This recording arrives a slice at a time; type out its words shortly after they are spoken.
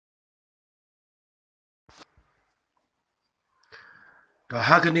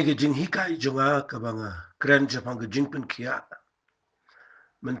Kahagani ke Jinghikai jonga kabanga kren japang ke Jingpynkhiah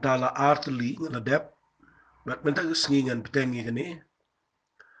mentala artli ngaladep bat mentag sngingan petengi kani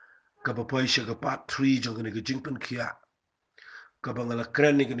kapapoy siya ka part 3 jonga ni ke Jingpynkhiah kabanga la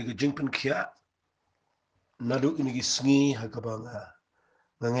kren ni ke Jingpynkhiah nadu ini ke sngi ha kabanga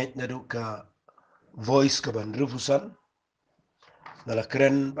ngait nadu ka voice kaban rufusan ngala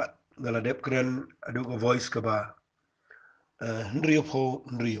kren bat ngaladep kren adu ka voice kaba nrio po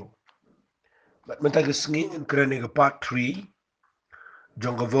nrio bat mentag sngi kren ni ke part 3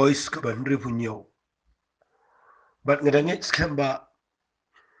 jonga voice kaban nrio punyo bat ngadangit skamba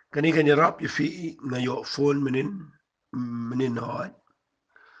kani kanya rap fi ngayo phone menin hoy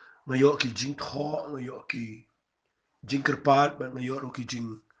ngayo ki jing tho ngayo ki jing kerpat bat ngayo ro ki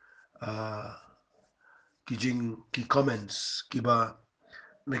jing ki comments ki ba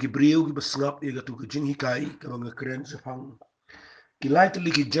na ki brio ki basngap ye gatu ki jing hikai ka bang kren sa phang ki light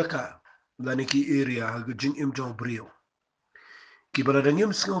li ki jaka lani ki area ha ki jing im jong brio ki bala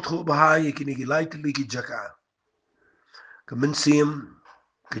dangim sngot tho bahai ki ni ki light li ki jaka ka mensim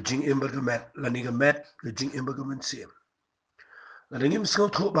ke jing ember ke met lani ke met ke jing ember ke mensim lani ngim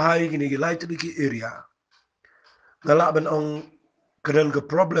sngot tho bahai gini ke light di ki area ngala ban ong keren ke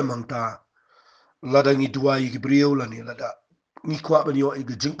problem ang ta lada ngi duai ki brio lani lada ngi kwa ban yo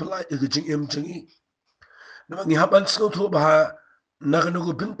ke jing pelai ke jing em jingi nama ngi haban sngot tho baha nakano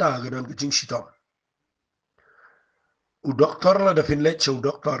ko binta ke dan ke jing shitom u doktor la da finlet chu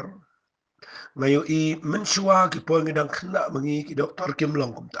doktor ngayo I mensua ki poing dang khna mangi ki doktor kim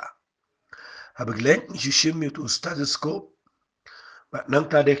long kumta habaglen shishim tu stethoscope bat nang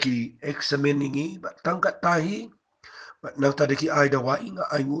tade ki examine ngi bat tangkat tahi bat nang tade ki ai da wa inga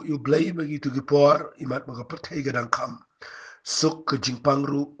ai ngu yu blai bagi tu ki por imat baga perthai gadang kam suk ke jing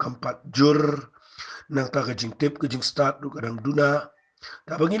pangru kampat jur nang ta ke jing tip ke jing start du kadang duna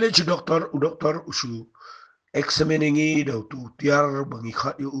ta bangi le chi doktor usu examine ngi da tu tiar bangi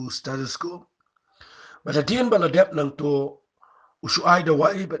khat yu stethoscope bat atien bala dep nang to usu ai da wa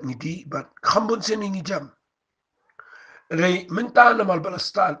bat ngidi bat khambun sen ngi jam Ray minta na malbala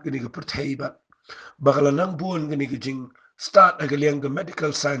start gini ke perthai bat bakala nang buon gini ke jing start agaliang ke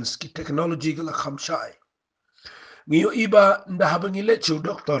medical science ki technology ke la khamshai ngiyo iba nda habangi lechu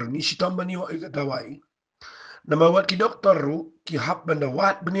doktor ni shitom bani o ega dawai nama wat ki doktor ru ki hap banda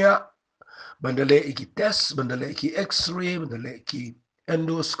wat bania banda le ki test banda le ki x-ray banda le ki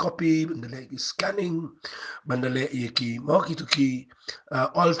endoscopy banda le ki scanning banda le ki mo ki tu ki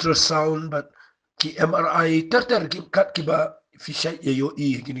ultrasound but ki MRI ter ki kat ki ba fishay yo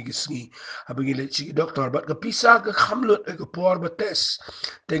gini gisngi habangi le chi doktor bat ka pisa ka khamlut ka por ba test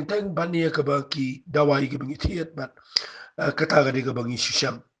teng bani ka ba ki dawai ki bangi thiet bat kata ga de ka bangi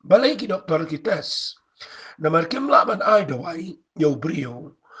shisham balai ki doktor ki test namar kimla ban ai dawai yo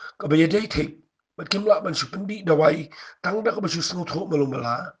brio ka ba yedai thik bat kimla ban supendi dawai tang da ka ba su snut ho malum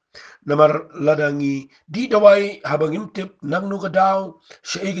bala namar ladangi di dawai habang imtip nang nu kadaw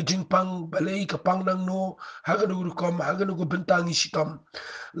siya ke jingpang balay kapang nang nu hagan nu kom hagan nu bentangi sitam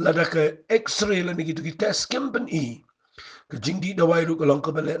lada ke x-ray lani gitu ki test kimpen ke jing di dawai ru kalong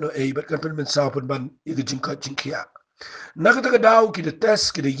ka balay no bat kan pen mensapun ban ke jingka jingkia nakata kadaw ki de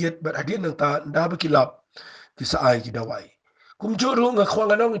test ki de yet bat hadin nang ta ndaba kilap ki sa ai ki dawai kumjoro nga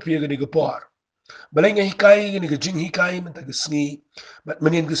khwanganong ipi ke ni ke por balay nga hikai gini ke jing hikai mentag sngi bat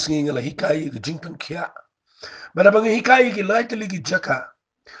menin ke sngi ngala hikai ke Jingpynkhiah bada bang hikai ki light ligi jaka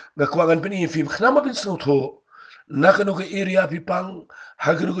nga kwangan peni fi khnama bin snutho nakano ke area pi pang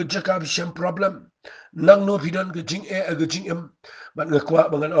hagno ke jaka bi sham problem nang no pidon ke jing ke jing em bat nga kwa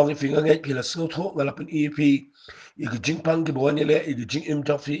bangan ong fi nga ngai pi la snutho ngala pen fi ke jing pang ki bon le ke jing em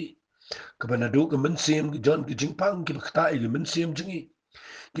tofi ke banadu ke mensim ke jon ke jing pang ki khta ke mensim jingi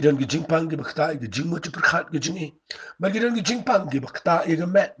gidan gi jingpang gi bakta gi jingmo chi prakhat gi jingi ba gidan gi jingpang gi bakta gi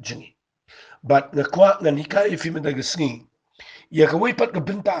met jingi bat nga kwa ngan hikai fi men gi sngi ya ka wai pat ga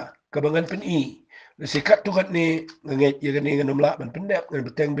binta ka bangan pen le se kat tu kat ne ngai ya ga ne nganum la ban pen dep ngan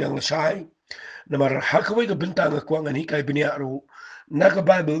beteng biang la shai na mar ha ka wai ga binta nga kwa ngan hikai binia ro na ka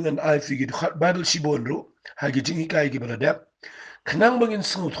bible ngan ai fi gi khat bible si bon ro ha gi jingi kai gi bala dep khnang bangin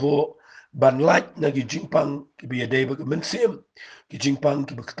sngu tho ban light na gi jingpang ki bi dei ba men sim ki jingpang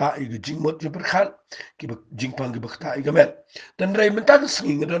ki bakta ki jingmot ki berkhat ki jingpang ki bakta ki met dan rai menta ki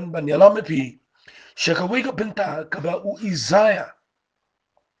singi ngadon ban yalam pi shaka wi ka pinta ka ba u Isaiah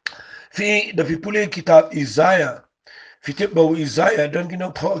fi da fi pule kitab Isaiah fi tip ba u Isaiah dan ki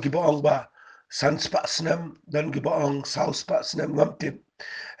nang tho ki ba ong ba san spa snam dan ki ba ong south spa snam ngam tip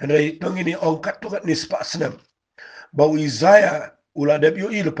rai tongini ong kat to kat ni spa snam ba u Isaiah ula deb yo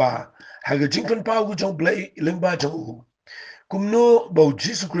ilpa haga jingpan pa gu jong blai lingba jong u kumno bau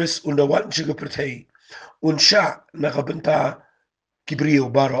Jesus Christ unda wan chiga pertei unsha nakabenta kibrio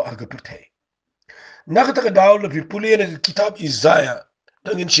baro aga pertei nakata daw la pipuli na kitab Isaiah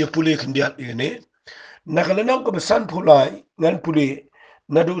dangin siya puli kandiat ini nakalanang ka basan pulai ngan puli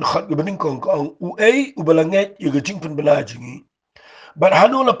na do khat gabaning kong ang uay ubalanget yung jingpan banajingi but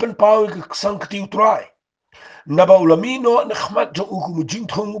hanu la pen pau ka sangkati utrai na baulamino na khmat jong uku mujing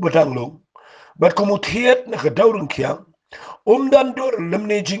thong ubadanglo but kumuthiet na kadawrang kiyang dan dor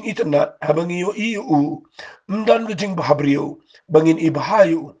lemne jing itana habangiyo iu dan gajing bahabrio bangin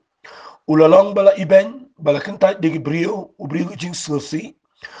ibahayu ulalong bala iben bala kentai digi brio ubrio gajing selsi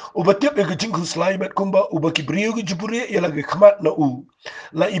ubatip e gajing huslai bat kumba ubaki brio gajibure yalagi khmat na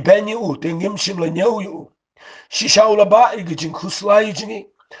la ibenye tengim shim la nyau yu shishaula ba e gajing huslai jingi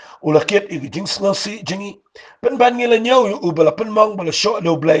ulaket e gajing selsi jingi pen ban ngila nyau yu bala pen mong bala sho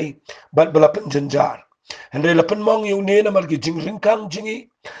do blai bat bala pen janjar Hande lapan mong yung ne na malgi jing ringkang jingi.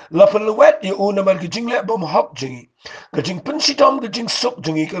 Lapan luwet yung na malgi jing le bom hok jingi. Gajing pensitom gajing sup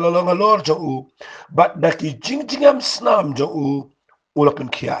jingi kalalong alor jang Bat daki jing jingam snam jang lapan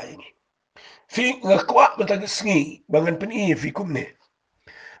kia jingi. Fi ngakwa matag sngi bangan peni fi kumne.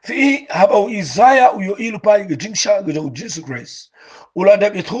 Fi habaw Isaiah yo ilupay gajing siya gajang Jesus Christ. Ula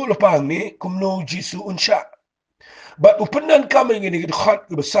dak itu lupang ni kumno Jesus unsya. Bat upenan kami ngini gidkhat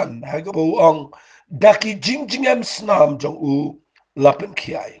kebesan hagabaw ang daki jing-jingam snam jong lapen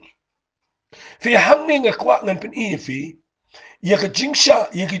kiai. Fi hangni ngakwa ngan pen fi yaka jingsha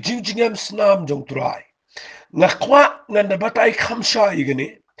yaka jing-jingam snam jong turai. Ngakwa ngan nabatay kamsha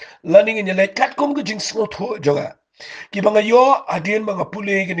yagani laning nga nyalay katkum ka jing snot ho jonga. Kibanga yo adin mga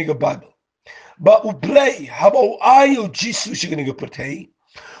puli gani ka Bible. Ba ublay habaw ayo Jesus gani ka pertay.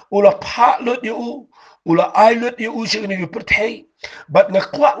 Ula patlot yu ula aylot yu siya gani ka pertay. But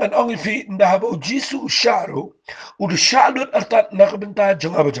ngakwa ngan ang ifi ndahabaw Jisu usyaro, uda syalot artat nakabenta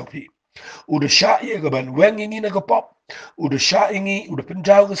jang abajangpi. Uda sya iya gaban weng ini nagapop, uda sya ingi, uda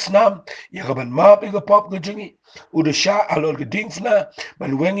penjaw ka snam, iya gaban map iya gapop ka jingi, uda sya alol ka dingfna,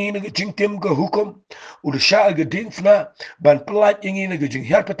 ban weng ini nagajing tim ka hukum, uda sya ka dingfna, ban pelat ingi nagajing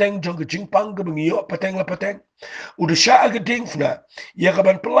hiar pateng jang ka jingpang ka bangiyo pateng la pateng. Udah sya aga dingfna ya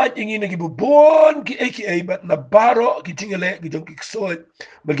kaban pelat ingi na gibubon ki eki bat na baro ki jingale ki jong ki ksoet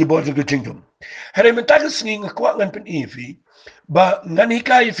ba ki bodjo ki jingdom hare mentagas ngi ngakwa ngan pen ifi ba ngan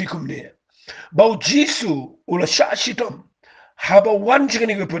hikai fi kumne ba jisu ula sya shitom haba wan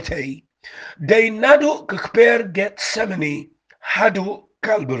jingani ga pertei dai nadu kper get semani hadu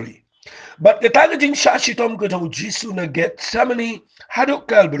Calvary. But the tagajing shashitom ko jong Jisu na Gethsemane hadok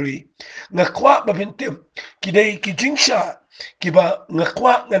Calvary ngakwa mapintim kiday kijing sha kiba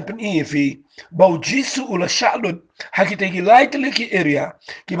ngakwa ngan penifi bau Jisu ula shalud hakita ki lightly ki area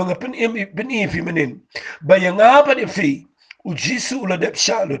kiba ngapin penifi menin bayanga pa fi u Jisu ula dep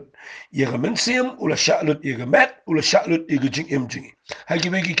shalud yaga mensim ula shalud yaga met ula shalud yaga jing imjing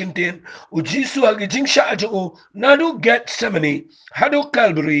hakiba ki kinten u Jisu hagi jing sha jo nadu Gethsemane hadok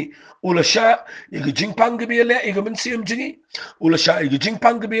Calvary ula sha iga jing pang gebele iga mensim jingi ula sha iga jing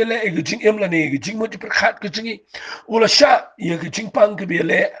pang gebele iga jing emlane iga jing moti perkhat ke jingi ula sha iga jing pang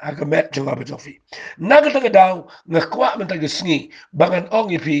gebele aga met janga bajofi naga taga daw ngakwa mentaga sngi bangan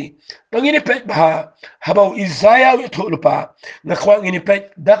ong ipi pangini pet bah habaw Isaiah wi thulupa ngakwa ngini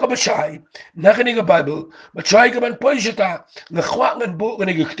pet daka bashai nakani ga Bible bachai ga ban poishita ngakwa ngan bu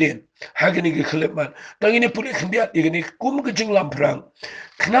ngani gikten hagani ga khlipman tangini puli khmbiat igani kum ga jing lamprang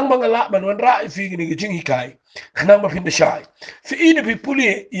Kenang mangala manwan ra fi gini Jingpynkhiah kenang mapinda shai fi ina pi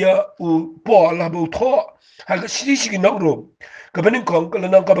puli ya u po la bu tho ha ga shi shi nong rom ka banin kong ka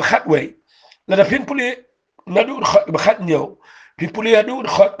nang ka bakhat we la da pin puli na du bakhat nyo pi puli ya du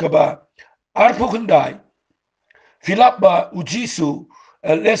khat ka ba ar pu kundai filap ba u Jisu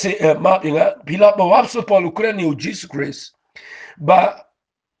lese ma inga filap ba wapso po Ukraine u Jesus Christ ba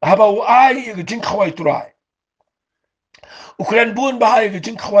haba u ai ga Jingpynkhiah turai Ukraine buon bahaya ke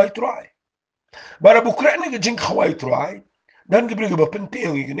Jingpynkhiah turai. Bara Ukraine ke Jingpynkhiah turai. Dan ke beri ke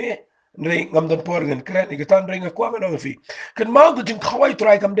penting ini. Nri ngam dan por ngan kren ke tan ring akwa ngan fi. Kan mau ke Jingpynkhiah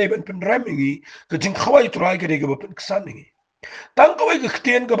turai kam dai ban penrem ini ke Jingpynkhiah turai ke ke pen kesan ini. Tang kawai ke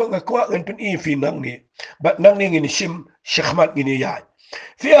ktien ke bang akwa ngan pen fi nang ni. Bat nang ni ngini sim shakhmat ngini ya.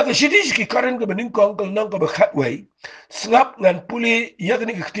 Fi aga shidis ki karen ke bening kong ke nang ke bakhat wai. Sngap ngan puli ya ke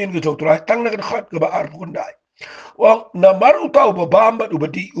ni ke ktien ke turai tang nak khat ke ba ar pundai. Wang na maru tau babamba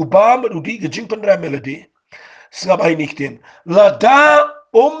udi ke jingpan melody sngap ai nikten la da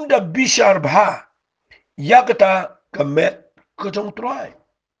da bishar bha yakata kamet ke jong trai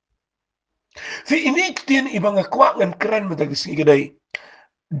fi inikten ibang akwa ngan kran matagis gedai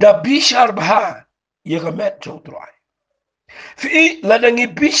da bishar bha yakamet jong trai Fi ladangi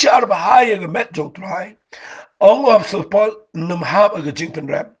bishar bahaya ga met jong trai. Ong of so Paul num hab ga jingpen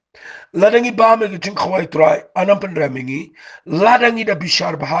ram. Ladangi ba me ga jing khwai trai anam pen ramingi. Ladangi da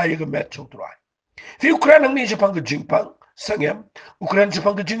bishar bahaya ga met jong trai. Fi Ukraine ang ni Japan ga jingpang sangyam. Ukraine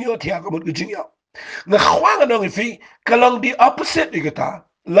Japan ga jingyo tiya ga mut ga jingyo. Nga khwang nong fi kalang di opposite igata.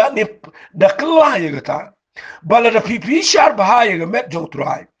 La ni da klah igata. Bala da pipi shar bahaya ga met jong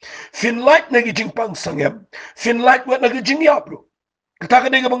trai. Fin light na ga jingpang sangyam. Fin light wat na ga jingyo bro. Kita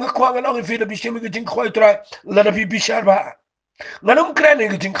kadang mga kuangan ang fi da bishim ga jing khwai trai. La da pipi shar bahaya. Nganong kran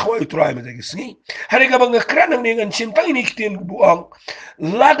nga jing khawai try ma dagis ni hari ka bang kran ng ngan sintang ini kitin buang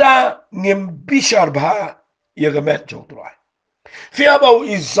lada ngem bishar ba ya ga met jong try fi abaw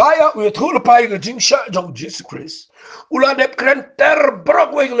Isaiah u thul pai ga jing sha jong Jesus Christ ula dep kran ter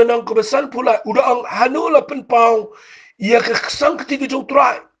brok we ga nang ko besan pula uda ang hanula pen pau ya ka sang kiti ga jong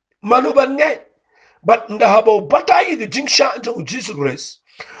try manuban ngai but nda habaw batay ga jing sha jong Jesus Christ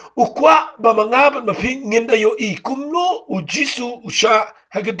ukwa ba mangaban maping nginda yo I kumno u Jisu usha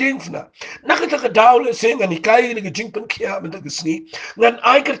hagadingfna nakita ka dawle se nga nikay ni Jingpynkhiah man tagasni ngan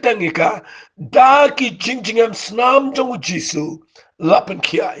ay kertangi ka daki jingjingam snam jong u Jisu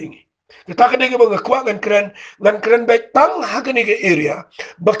Lapynkhiah ingi kita ka dinga mga kwa ngan kren bay tang hagani ka area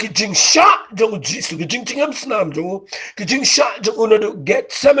baki jing sha jong u Jisu ki jingjingam snam jong ki jing sha jong u nado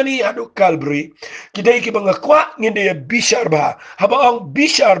Gethsemane hado Calvary kidai ki mga kwa ngindi ya bishar ba haba ang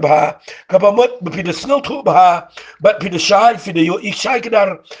bishar ba kapamot bapida snel to ba bat pida shai fida yo ikshai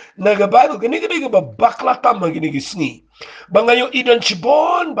kadar nagabago gani ba bakla tama gini gisni bangayo idan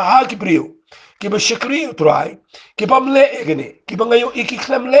chibon ba ki priyo ki ba shakri utrai ki pamle egene ki bangayo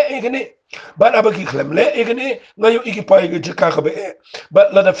ikiklemle egene bat aba ki klemle egene ngayo iki pai ga jaka ka be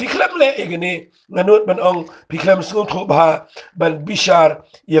bat la da fiklemle egene nganot ban ong piklem snel to ba ban bishar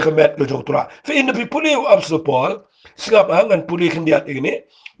ya kemet lo jotra fi in the puli of Paul singap ngan puli kendiat egene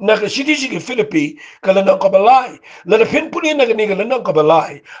naga sigi Philippi kala nang kabalai la da pin puli naga ni kala nang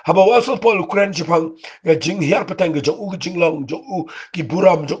kabalai haba wasal Paul Ukraine Japan ga jing hiar patang ga jong u jing long jong u ki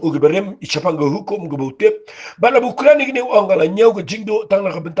buram jong u ga berem Japan ga hukum ga butip bala Ukraine ni u angala nyaw ga jing do tang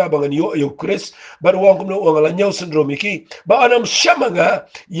na kabenta bangan yo Chris bar wang kum no angala nyaw syndrome ki ba anam shamanga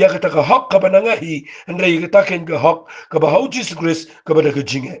ya ga ta hak ka bananga hi andre ga ta ken ga hak ka ba hauji Chris ka ba ga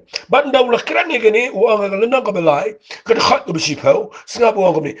jing ba ndaw la krane ga ni u angala nang kabalai ka khat ga bishipau singa bu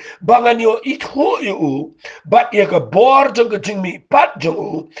angam bangan yo itho yo bat ya ka bor jong ka jing mi pat jong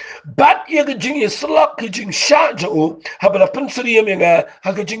u bat ya ka jing slak ka jing sha jong u habala pensri ya nga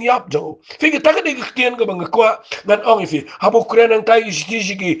ha ka jing yap jong fi ka ta ka de kien ka bang kwa ngan ong fi habo kren ang tai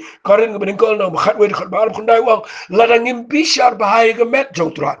jigi karen ka ben kol na khat we khat ba khundai wang ladang im bishar bahai ka met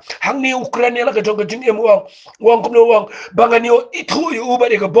jong tra hang ni Ukraine la ka jong ka jing em wang kum no wang bangan yo itho yo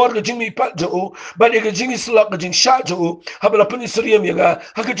bat ya ka bor ka jing mi pat jong u bat ya ka jing slak ka jing sha jong u habala pensri ya nga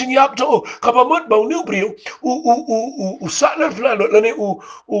haka jing yap jo kapamot bau new brio u salar flalo lane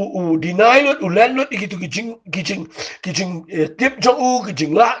u deny lot u land lot ikitu kijing tip jo u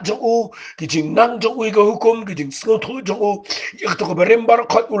kijing la jo u kijing nang jo u ga hukum kijing skot jo u ikto ko barem bar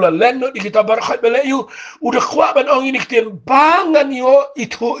khat u la land lot ikita bar khat bele yu u de khwa ban ong inikten bangan yo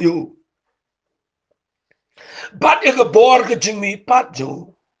itu yo bat e ga bor kijing mi pat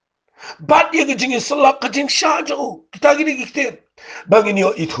jo bat e ga jing salak kijing sha jo kita gini ikten bangin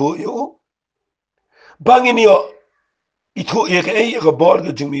yo itu yo bangin yo itu ye ke ye ga bor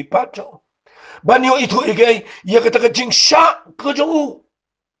ga jing mi pacho ban yo itu ye ke ye ka ta jing sha ka jong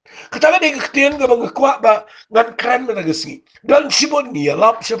ka ta de ka tien ga bang kwa ba ngan kran na ga si dan sibon ni ya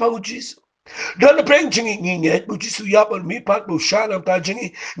lap sha pa ujis dan preng jing ngi nge ujis ya ban mi pat bu sha na ta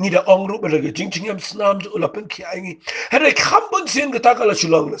jing ni da ong ru ba ga jing am snam ju la pen ki ai ngi hare khambon sin ga ta ka la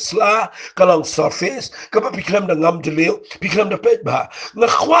chulong sla kalang surface ka pa piklam da ngam de leo piklam da pet ba na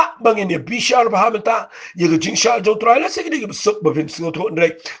khwa bangin ye bishar ba mata ye ga jing sha jo tra la se ga de suk ba fin singo to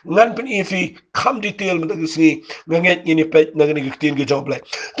ndrek ngan pen ifi kham detail ma da si nganget ni pet na ga ni tin ga jo ble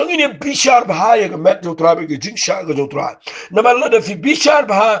tong ni bishar ba ye ga met jo tra ba ga jing sha ga jo tra na ma la da fi bishar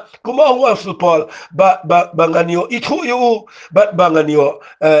ba kuma wa Paul ba banganyo itu yo ba banganyo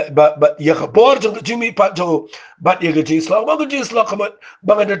ba ya ka bor jong jimi pa jo ba ye ga jing sla ba ga jing sla kamat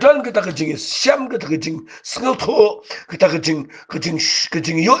bangan da dan ka ta ga jing sham ka ta ga jing sngal tho ka ta ga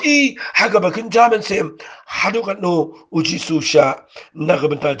jing yo I ha ga ba kin jaman sem hadu ka no uji su sha na ga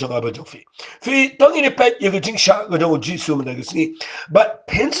banta jong ba jo fi tong ni pet ye ga jing sha ga jong uji su ma ga si ba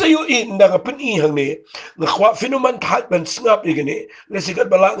pensa yo I na ga pen I hang ne na khwa finoman that ban snap ye ga ne le sigat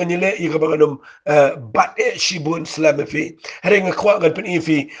bala nga ni le ye ga ganum bat e shibun slam fi hering kwa gan pen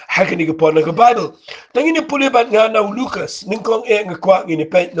ifi hakini ga pon ga bible tangi ni puli ban nga na Lucas ningkong ngakwa ngini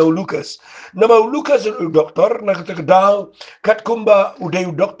pet na Lucas na Lucas doktor na katagdaw kat kumba uday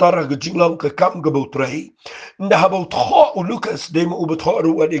doktor ga jinglong ka kam ga botray nda habo tho Lucas de mo ubotho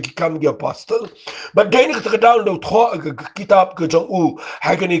ru wa de kam ga apostle but de na katagdaw do tho ga kitab ga jong u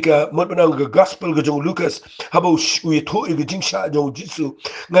ha ga ni ka mo banang ga gospel ga jong Lucas habo u tho ga jingsha jong jisu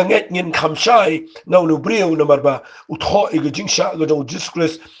nga nget ngin kam shai na no brio na marba u tho ga jingsha ga jong Jesus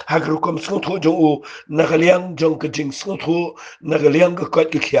Christ ha ga kom so tho jong u nagaliang jong ka jing sngutho nagaliang ka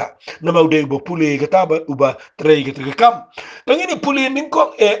kwat kya na maude bo puli kataba uba trei ka kam tangini puli ning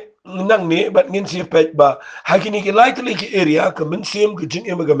kong nang ni bat ngin si pet ba hakini ki likely ki area ka mensim ka jing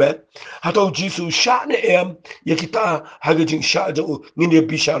emagamet hato jisu sha ne ya kita haga jing sha jo ngin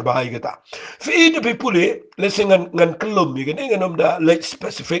bi shar ba gata fi de puli lesingan ngan klum mi gane nganom da let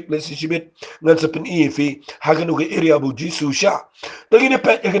specific lesibit ngan sa pen fi haga no ka area bu jisu sha tangini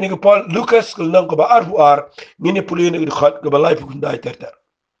pet yakini ka Paul Lucas kul nang ko ba arbuar ngini puli ne khat ko ba life kun dai terter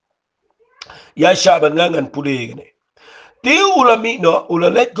ya sha ban ngan puli gane ti ula mi no ula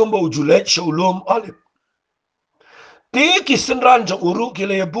let gombo ujulet sholom olip ti kisenran jo uru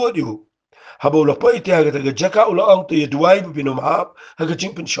kile ya bodio habo la poite haga taga jaka ula ong to yedwai binom hab haga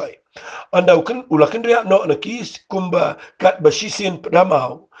Jingpynkhiah anda ukan ula kindria no na kis kumba kat bashisin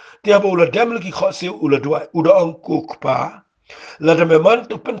pramau ti habo ula deml ki khose ula dwai uda ong kukpa la de man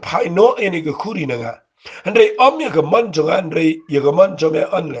to pen pai no eni ga kuri nanga andre om ya ga man jonga andre ya ga man jome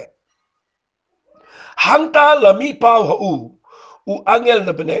anle hangta la mi pau ha u angel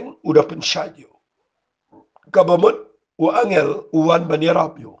na beneng u da pen shayo kabamut u angel u wan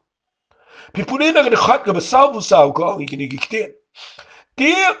banirap yo pipune na ga khat ga basaw busaw ko ang ikini gikten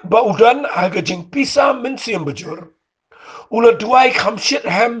ti ba udan aga jing pisa men sim bajur ula duai khamshit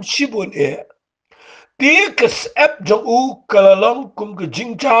ham shibun ti kes ep jong u kalalong kum ke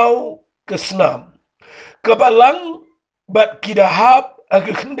jingchao kesnam kabalang bat kidahap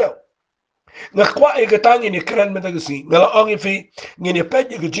aga khendau ngakwa e gatang ini kran metagasi ngala ong ifi ngini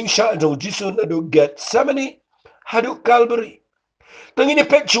pet e jingsha jong jisun adu get semani hadu Calvary tangini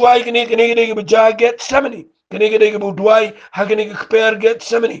pet chuai kini baja get semani kini budwai hakini kper get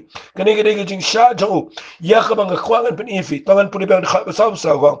semani kini jingsha jong ya kabang ngakwa ngan pen ifi tangan puni bang khat basaw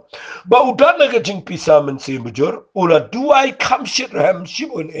saw ba udan na jing pisa men sim bujur ula duai khamshit ram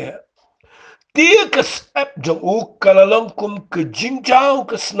shibun ti kes ep jong u kalalong kum ke jingjao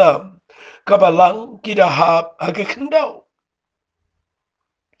kesnam kabalang kidahap hagi kendau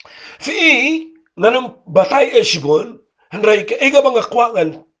fi nanam batay shibun handrai ke ega bang akwangan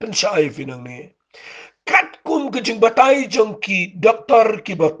pensai finang ni kat kum ke jing batay jong ki doktor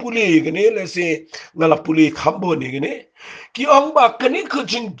ki ba puli gane lese ngala puli khambo ni gane ki ong ba kani ke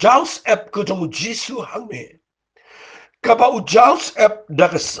jing jaus ep ke jong jisu hangme kaba u jaus ep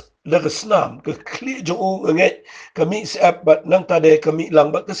dagas nam ke kli jong nge kami ep bat nang tade kami lang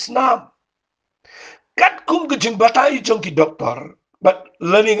ba kesnam kat kum ke jing batai jong ki doktor bat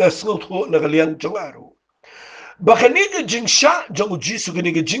learning a skilled ho na kalian jong aru bakani ke jing sha jong jisu ke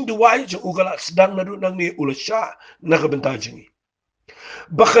ke jing duai jong ugala sedang nadu nang ni ula sha na ka benta jingi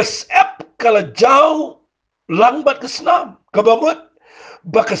bakas ep kala jau lang bat kesnam kabamut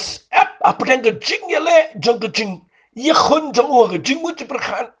bakas ep apa yang ke jing yale jong ke jing ye khun jong u ke jing mu ti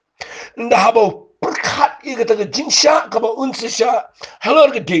perkhan nda habo perkhat i ke ta jing sha ka ba un sha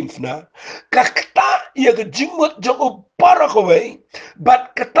halor ke ding na ka kta ye ke jing mut jong u para ko we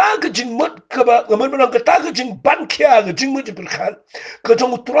bat kata ke jing mut ka ba ngaman menang kata ke jing ban kya ke jing mut ti perkhan ka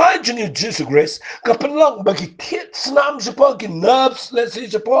jong try jing Jesus grace ka penlang bagi tit snam sepa ki nerves let's say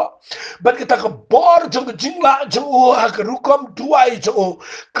sepa bat kita ka bor jong ke jing la jong u ha ke rukom duai jong u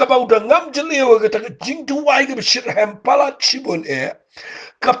ka ba udah ngam jeliu ke ta ke jing duai ke bishir hem pala chibun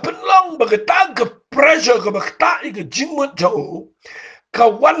kapenlang bagata ke pressure ke bagata ke jingmut jauh ka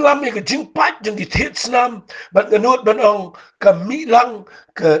wan lam ke jingpat jeng di titsnam bat nganut banong ka milang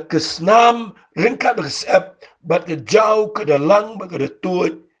ke snam ringkat ke sep bat ke jauh ke dalang bat ke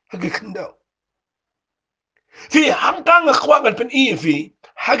tuut ke kendau fi hangtang ngakwangan pen i fi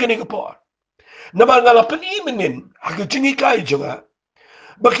hagani ke por nama ngala pen i menin hagi jingi kai jonga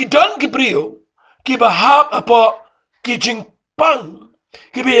baki don ki brio ki bahap apa ki jingpang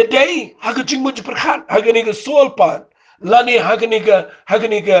kibi day haga jingmu perkhat haga ni ke solpan lani haga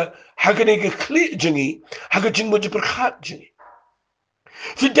ni ke kli jingi haga jingmu perkhat jingi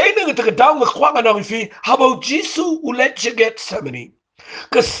fi day ni ke daw ngkwang anong fi habo jisu ulet get semani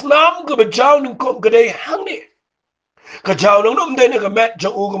ke snam ke bajaw ning kom gede hangni ke jaw nong day ni ke met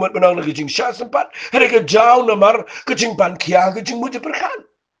jang u mat banang ke jing sha sempat hare ke jaw namar ke Jingpynkhiah ke jingmu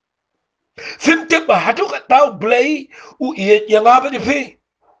perkhat fim tip ba hatu ka taw blay u iet yang apa di fi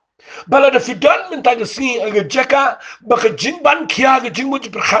bala da fidan min ta gasi aga jaka baka jingban kia ga jingmu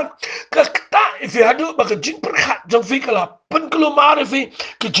berkhat ka kta ifi hadu baka jing berkhat jong fi kala pen kelo mare fi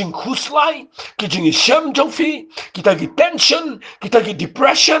ki jing huslai ki jing sham jong fi kita ki tension kita ki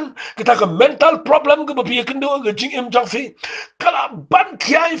depression kita ka mental problem ga bapi kendo ga jing em jong fi kala ban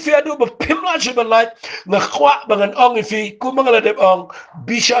kia ifi hadu ba pimla jiban lai na khwa bangan ong ifi ku mangala de ong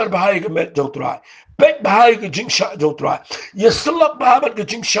bishar bahai ga met jong trai pet bahai ke jing sha jong trai ye selak bahabat ke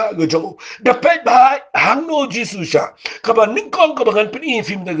jing sha ke jong da pet bahai hang no jisu sha kaba ninkong ka bangan pin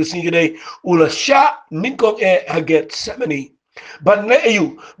film da gesi gede ula sha ninkong haget semani ban le ayu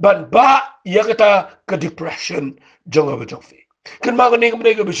ban ba ya kata ke depression jong aba jong fi kan ma ne ngam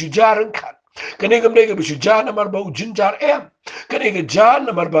ne ke bisu jaran kan kan ngam ne ke bisu jana mar ba ujin jar em kan ke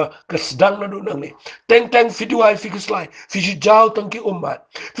jana mar ba ke sedang na du nang ne teng teng fiduai fikislai fisu jao tang ki ummat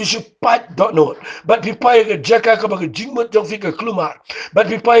fisu pat dot not but pi pai ke jaka ka ba ke jingmut jong fi ke klumar but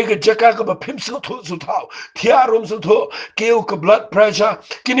pi pai ke jaka ka ba pim su tho su thau thiarum su tho keu ke blood pressure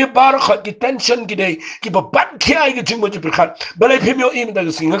kini bar khat ki tension ki dei ki ba ban thiai ke jingmut ji khat balai pim yo im da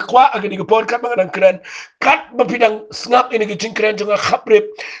singa kwa agani ke por kat ba nang kren kat ba pidang snap ini ke jing kren jong khaprep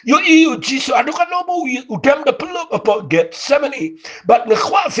yo i jisu adukan no bo udam da pelop apa get 70 but na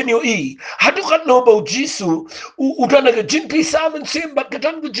khwa finyo i hadukan no bo jisu udana ke jin pi samen sim but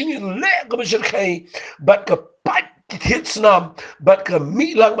katan ke jin le ke bashir khai but ke pat hit snam but ke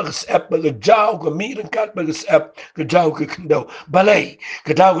mi lang ba ke ap ba ke jao ke mi lang kat ba ke ap ke jao ke kendo balai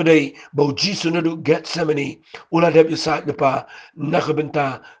ke dau ke dei bo jisu na du get 70 ula de sa de pa na ke benta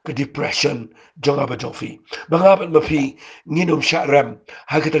ke depression jonga ba jofi bangaban mapi nginum sharam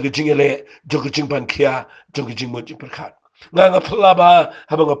hakata ke jingele jogo jingban kia jogo jingmo jingperkhat nga phlaba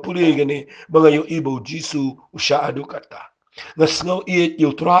habanga puli gani banga yo ibo jisu usha adu kata nga sngo i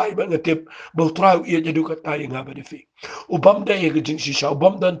yo try ba nga tip bo try i jadu kata nga ba defi ubam day ge jing shisha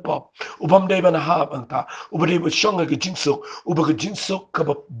ubam dan pop ubam day ban ha ang ta ubade bo shonga ge jing sok ubaga jing sok ka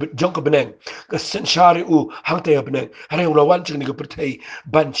ba jong ka beneng ka sen shari u hang tay beneng hare ula wan ching ni ge pertai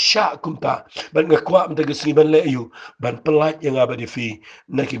ban sha kumta ban nga kwa am ta ge sni ban le yu ban pelat yang ba defi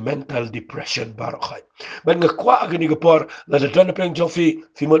na ki mental depression bar khai ban nga kwa ge ni ge por la da dan peng jofi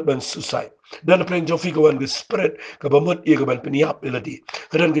fi mot ban suicide dan peng jofi ko wan ge spirit ka ba mot i ge ban peniap eladi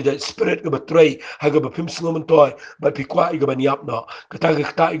kadan ge spirit ge ba trai ha ge ba pim sngo toy ba pi kwa i ge ban yap no kata ge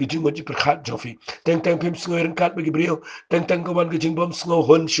kta i ge jing mot ji perkhat jofi teng teng pim sngo ren kat ba ge brio teng teng ko wan ge jing bom sngo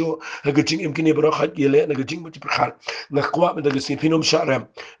hon sho ha ge jing im kini bro khat ge le na ge jing mot ji perkhat nga kwa ba ge sin finom sharam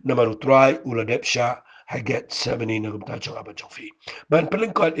namaru trai ula dep sha I get 70 na gumta chong aba jofi ban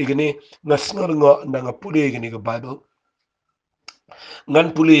peling kot igini nga sngo ngo na nga puli igini ge bible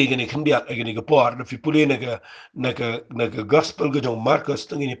ngan puli gani khindiat agani ga por na fi puli na ga gospel ga jong marcus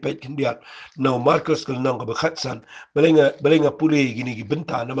tangi ni pet khindiat no marcus kal nang ga khatsan balenga puli gini gi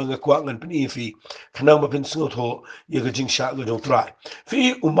benta na manga kwa ngan pni fi khnang ma pin sngo tho ye ga jing sha ga jong trai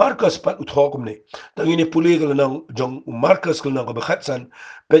fi marcus pat u tho kum ne tangi ni puli ga nang jong marcus kal nang ga khatsan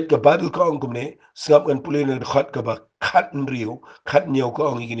pet ga bible ko ang kum ne sngap ngan puli na khat ga ba khat nriu khat nyau ko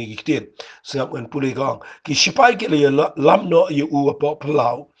ang gini gi kten sngap ngan puli ga ki sipai ke le lam no ye u po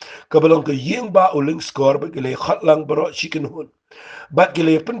plau ka balong ka yeng ba uling skor ba ke le khat lang bro chicken hun bat ke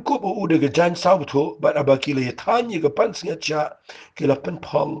le pen ko u de ga jan sau tho bat aba ke le than ye ga pan singa cha ke la pen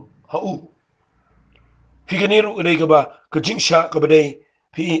phong ha u fi ke ni ru le ga ba ka jing sha ka ba dei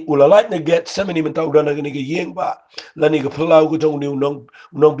fi ulalait na get semeni men tau dana ga ni ga yeng ba la ni ga plau ga jong ni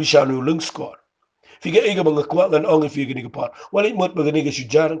nong bi sha nu ling skor figa ega banga kwa ngan ong figa ni par wali mot baga ni ga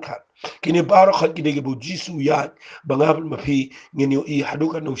shujaran khat kini baro khat ki de bu jisu ya banga ma fi ngini i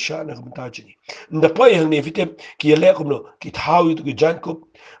haduka no shana ga mta chini nda pay hang ne fitem ki le ko no ki thawi tu ki jan ko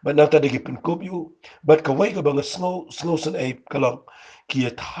ba na ta de ki pin ko yu bat ka wai ga banga snow san ai kalam ki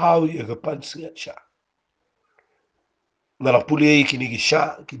thawi ga pan singa cha ngala puli kini ki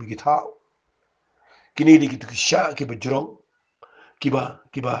sha ki bi ki thaw kini de ki sha ki ba jrong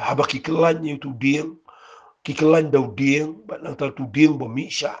kiba habaki kelan yu tu ding ki kelan dau ding ba nang ta tu ding bo mi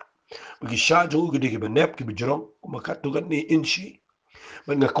sha bagi sha jo gede ke benep ki bejrong kuma kat tu kan ni inshi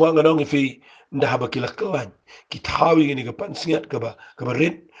ba nga kwa nga nong fi nda habaki la kelan ki thawi ni ga pan singat ka ba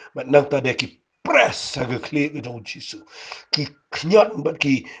rit ba nang ta de ki press aga kle ga jong jisu ki knyot ba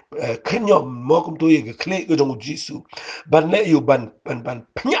ki knyot mo kum tu ye ga kle ga jong jisu ban ne yu ban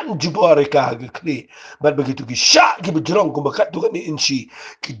pnyan jubare ka ga kle ban ba ki tu ki sha ki bejrong kuma kat tu kan ni inshi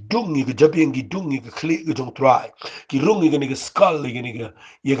ki dungi ga jabing ki dungi ga kle ga jong try ki rungi ga ni ga skull ga ni ga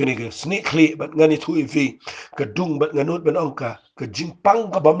ye ga ni ga snake kle ban ngani tu fi ka dung ban nganot ban onka ka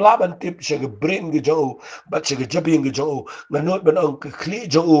jingpang ka bamla ban tip sa ga brain ga jong bat sa ga jabing ga jong nganot ban onka kle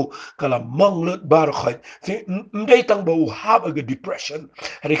jong kala mang lut bar khai fi mdai tang bo hab ke depression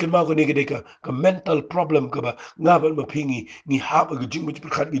hari kan mau ni ke mental problem ke ba ngaban ma pingi ni hab ke jing mo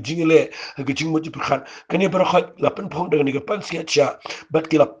perkhat ke jingele ke jing mo perkhat kani perkhat la pen phong dengan ke pan sia cha bat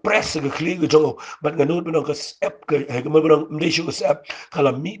ke la press ke kli ke jongo bat nganut benang ke app ke he ke mo benang mdeshu ke app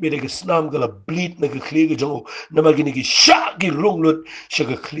kala mi be ke snam kala bleed na ke kli ke jongo na ma gini ke sha ke runglut sha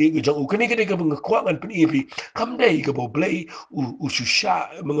ke kli ke jongo kani ke bang kwa ngan pen ipi kam dai ke bo blai u sha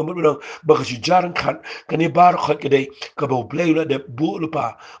mo benang ba ke jaran khat kani bar khat ke dai ke bo blai la de bu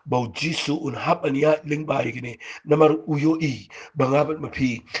lupa bo jisu un hab an ya ling ba gini namar uyo i bangabat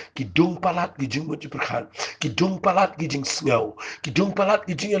mapi ki dung palat ki jing mo perkhat ki dung palat ki jing sngau ki dung palat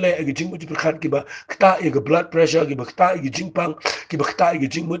ki jing le ki jing mo perkhat ki ba kta e blood pressure ki ba kta e jing pang ki ba kta e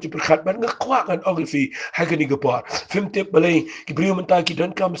jing mo perkhat ban nga kwa kan ogfi ha ka ni ga par fim tip balai ki briyo manta ki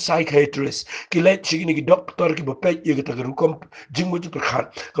don kam psychiatrist ki let chi ni ki doctor ki ba pe e ga ta kom jing mo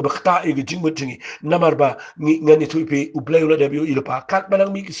perkhat ka ba kta e jing mo jing namar ba ngani tuipe u blay la de bio ila pa kat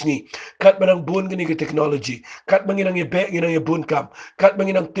banang mi kisni kat banang bon gani ki technology kat banginang ye be nginang ye bon kam kat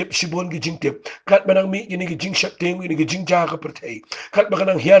banginang tip shibon gi jing tip kat banang mi gini gi jing shak tem gini gi jing ja ka pertai kat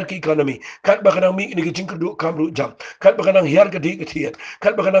banang hierarchy economy kat banang mi gini gi jing du kam ru jam kat banang hier ka di ka tiet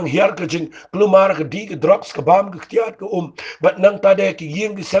kat banang hier ka jing klumar ka di ka drugs ka bam ka tiat ka bat nang tade ki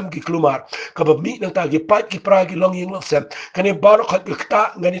yeng ki sem ki klumar ka ba mi nang ta ki pat ki pra ki long yeng long sem kani baro khat ka ta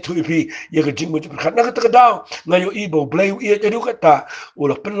ngani thuipi ye ka jing mo khat na ka ta daw ngayo ibo blay u ye edu ka ta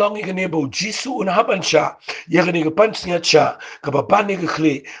ulah penlong i kani bo jisu un haban sha ya kani ka pan singa cha ka ba ban ni ka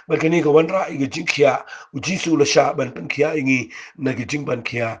khli ba kani ka wanra i ka jingkhia u jisu la sha ban pen khia ingi na ka jing ban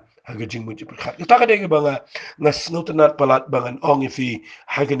khia ha ka jing mo ji khat ta ka de ka banga ngas notanat palat bangan ong fi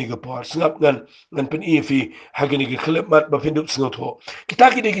ha kani ka por sngap ngan pen i fi ha kani ka khlep mat ba findup sngot ho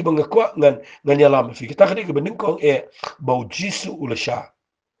kita ki de ki banga kwa ngan yalam fi kita ka de ka bening kong e bo jisu ula sha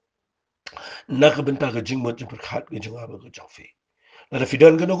na ka benta ka jing mo ji khat ka jing ba ka chawfi la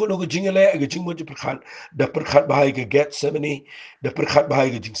fidan ga nogo nogo jingale ga jingmo ji perkhat da perkhat bahai ga get semani da perkhat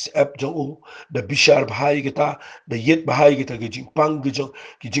bahai ga jing sap jong da bishar bahai ga ta da yet bahai ga ta ga jing pang ga jong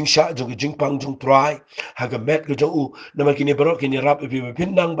ki jing sha jong ga jing pang jong try ha ga met ga jong na ma kini baro kini rap bi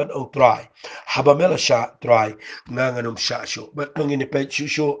pindang ban ong try haba mela sha try nga nom sha sho but nang ni pe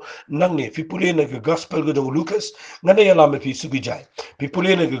sho nang ni fi pulena ga gospel ga jong lucas ngana ya la me fi sugi jai fi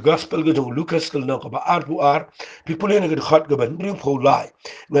pulena ga gospel ga jong lucas kal na ko ba ar bu ar fi pulena ga khat ga ban ring pho lai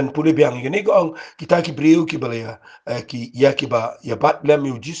ngan puli biang ni ko ang kita ki briu ki balaya ki ya ki ba ya bat lem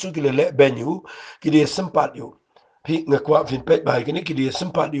yu jisu ki le ben yu ki de sempat yu pi ngakwa fin pet ba ki ni ki de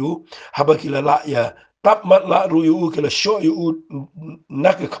sempat yu haba ki la ya tap mat la ru yu ki la sho yu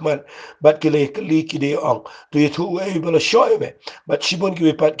nak kman bat ki le li ki de ang to ye tu e bala sho yu me bat shibon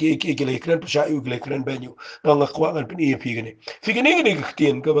ki pat ki le kran pasha yu ki le kran ben yu ngakwa ngan pin e pi ni fi ki ni ki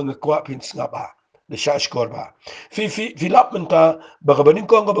tien ka ngakwa pin snaba de shash korba fi lap menta bagabanin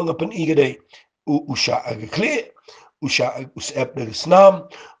ko nga banga pan igade usha agkle usha usap de snam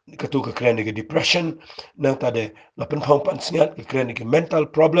katu ka kren嘅depression nang tade la pen phong pan siat ka kren嘅mental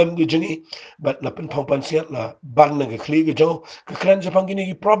problem ge jingi but la pen phong pan siat la ban na ge kli ge jo ka kren japang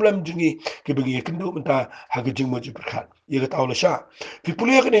gi problem jingi ke bagi kendu menta ha ge jing mo ji perkhat ye ga tawla sha fi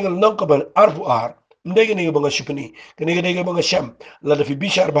pulia ke ngal nang ka ban arfu ar ndege ne banga shipani kene ge banga sham la da fi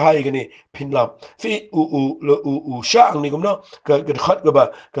bishar bahai gene pinlam fi u sha'ang ni gumno ka khat ga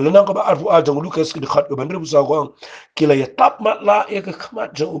ba ka lanang ka ba arfu a jang lukas ki khat ga ban rebu sa gwang kila ya tap mat la ya ka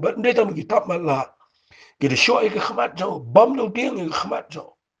khmat jang ba ndai tam ki tap mat la ki de sho ya ka khmat jang bam no ding ya ka khmat jang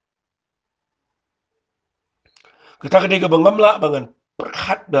ka ta ga bangam la bangan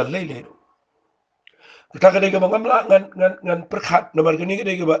perkhat da lele ka ta ga bangam la ngan perkhat nomor gini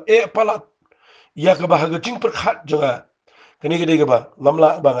ga ba e palat ya ka bahaga jing perkhat janga kani gede ba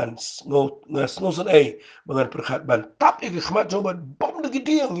ngamla bangan ngo san ai bangan perkhat ban tap ik khmat jo ban bom de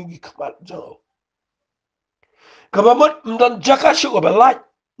gede yang gi khmat jo kabamot mdan jaka shu ba laj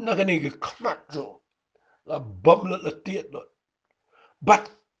na kani gi khmat jo la bom la tiet lo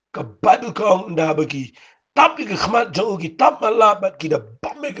bat ka badu ka nda bagi tap ik khmat jo gi tap la bat ki da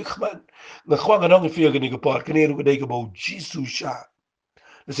bom ik khmat na khwa ga nong fi gani ga par kani ru gede ga bo jisu sha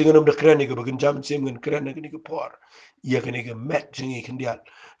singa nom de krene ga bagin jam sim ngan krene ga ni ga por ya ga ni ga met jingi kandial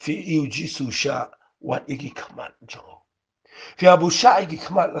fi iu jisu sha wat igi khmat jo fi abu sha igi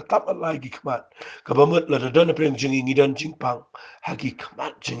khmat la tap la igi khmat ka ba mut la da don preng jingi ngi dan jing pang ha gi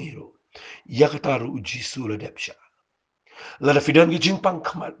khmat jingi ro ya ka taru jisu la dep sha la da fi don gi jing pang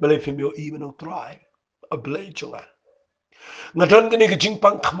khmat bale fi bio i no try a blay chunga nga don ga ni ga jing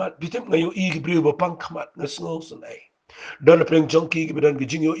pang khmat bitem nga yo i gi brio ba pang khmat nga sngo sanai Don preng jongki ki bedan ki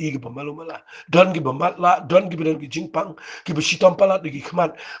jingyo i ki pamalumala. Don ki bamatla, don ki bedan ki jingpang ki besitom palat ki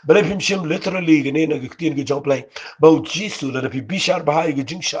khmat. Bale phim shim literally ki ne na ki tin ki jong play. Bau jisu la pi bishar bahai ki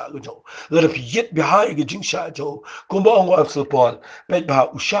jingsha ki jong. La pi yet bahai ki jingsha jo. Kumba ong ansel Paul. Pet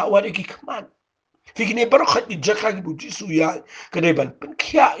bah usha wa ki khmat. Fikine baru khat ki jakha ki bu jisu ya. Kene ban pen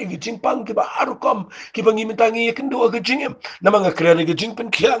khia ki jingpang ki ba arukom ki bangi mentangi ki ndo ki jingem. Namanga krene ki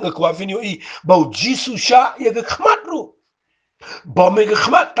jingpen khia nga kwa finyo i. Bau jisu sha ya ki khmat ru. Bom ik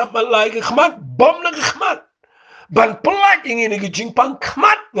gemat, dat maar like gemat, bom na gemat. Ban pelat ingin ik jingpang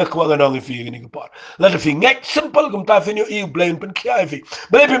gemat nga kwa nang fi ini par. Laat fi ngek simple kum ta fi you blame pen kia fi.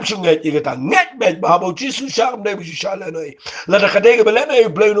 Blame pim sung ngek ik ta ngek bet ba bo jisu sha kum dai bi sha la noi. Laat ka dege belen ay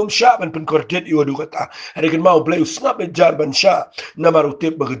blame num sha ban pen kortet you du kata. Hari kan mau blame snap bet jar ban sha. Namaru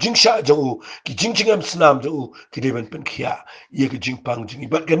tip ba jing sha jo ki jing jingam snam jo ki de ban pen kia. Ye ki jingpang jingi.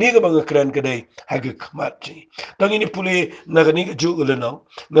 Bat ka ne ga bang kran ka dai ha ga gemat ji. Tang ini pule na ga ni ga jo ulenang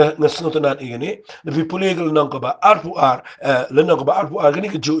nga snotanat igani. Na fi pule ga nang ka ba arpu ar lenang ko ba arpu ar gani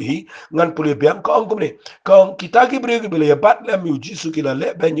ke juhi ngan puli biang ko angkum ni ko kita ki beri ki beli bat la mi jisu kila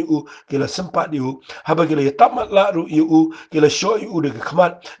le ben yu kila sempat yu haba kila tamat la ru yu kila show yu de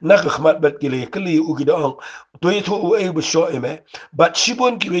khmat na khmat bat kila kli yu ki dong to itu u e bu show me bat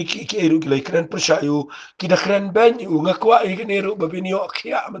shibon ki ru kila kran persha yu ki da kran ben yu ngakwa i ni ru ba bin yo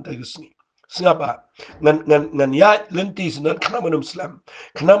khia man ta gisni Singapa ngan ya lentis nan knamanum slam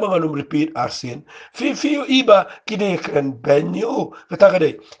knamanum repeat arsin fi iba kide kren benyo kata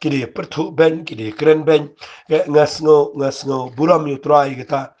kade kide pertu ben kide kren ben ngasngo buram yu try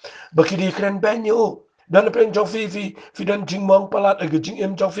kata ba kide kren benyo dan peng jong fi dan jingmong palat ag jing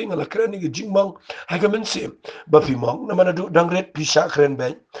em jong fi ngala kren ag jingmong hagamen sim ba fi mong na mana du dangret pisha kren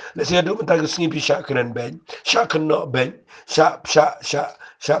ben le se du mentag singi pisha kren ben sha kno ben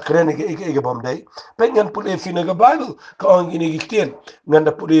sha kren ag bom dai pengan pule fi na bible ka ong ini giktien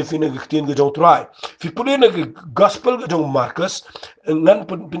nganda pule fi na giktien ga jong try fi pule na gospel ga jong marcus ngan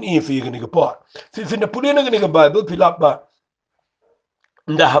pun i fi ga ni ga por fi na pule na ga bible pilap ba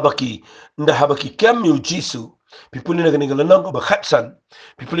nda habaki kem yu jisu pipuli na ganigala nang ko ba khatsan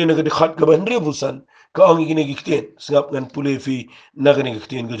pipuli na gadi khat ka ba ndribusan ka ong igini giktien singap ngan puli fi na gani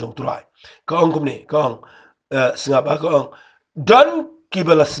giktien ga jong turai ka ong kumne ka ong singap ka ong dan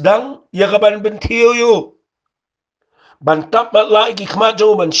kibala sedang ya ka ban bentiyo yu ban tap mat la ki khma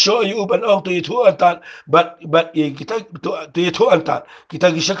jo ban show yu ban ong to yitu antan but kita to yitu antan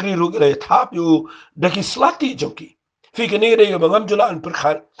kita gi shakri ru ga tap yu daki slati joki fi ka ne re ba ngam jula an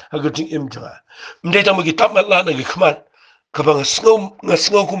perkhan hagar jing im janga mde ta magi tap mat la na gi khman ka ba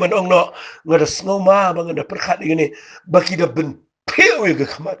ngasngo ku man ong no ngada sngo ma ba ngada perkhan ni ba ki da ben peo ga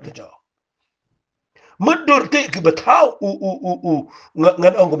khmat ga jo mudur te ki batau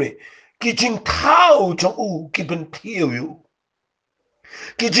ngan ong me ki jing tau jo ki ben peo yu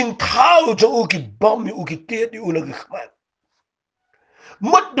ki jing tau jo ki bom yu ki te yu na gi khman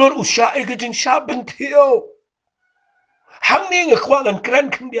mudur usha ki jing sha ben peo hang ni nga kwa ngan kran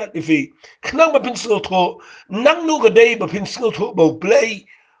khin dia ifi khnang ba pin sno tho nang nu ga dei ba pin sno tho bo play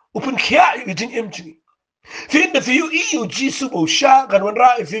upin khia yu jing em chi fin da fi yu jisu bo sha kan wan ra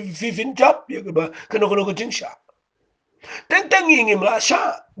fi fin jap ya ga ba kan ko jing sha teng ngim la sha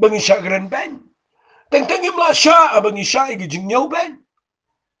bangi sha gran ben teng ngim la sha bangi sha gi jing nyau ben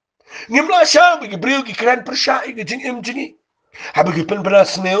ngim la sha bi brio gi kran per sha gi jing em jingi Habe ki pen bra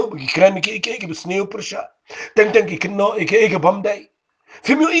sneo, ki kran ki sneo persha. Teng ki kno ke bom dai.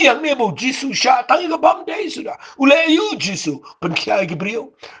 Fimio yang ne bo jisu sha tang ke bom dai sudah. Ule yu jisu pen kia ki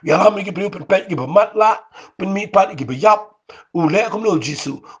brio. Ya lam ki brio pen pet ki mat la, pen mi pat ki yap. Ule kom no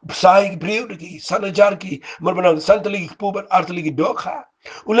jisu. Sai ki brio ki sanajar ki merbanang santali ki pubat artali ki dokha.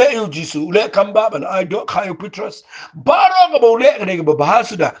 Ule yu jisu, ule kamba ban ai dokha yu Petrus. Baro ka bo ule ka ba bahas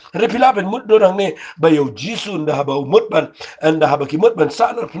sudah. Repila pen mut dorang ne ba yu jisu nda haba umut ban anda haba ki mut ban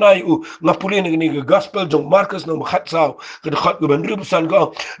sana pnai u ngapuli ni gospel jong Marcus no khat saw ke khat ke ban ribusan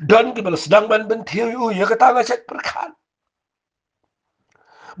go dan ke bal sedang ban ben thiu ya kata nga set perkhan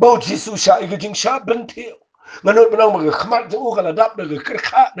ba jisu sha ke jing sha ben thiu nganut menang bagi khmat jo kala dap de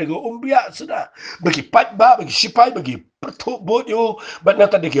kerkha de umbia sudah bagi pat ba bagi sipai bagi pertu bot yo bat nang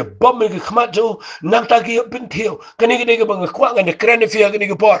tadi ke bom ke khmat jo nang tagi ben thiu kani ke bang kwa ngan kren fi ke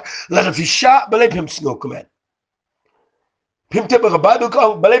ni por la fi sha balai pim sno kemen pim te bagi bible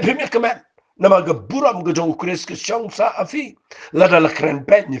ko balai pim kemen nama ke buram ke jong kris ke chang sa afi la kren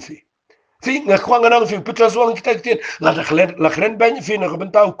ben ni fi fi ngakwang anang fi Petras wang kita kitin la kren ben fi na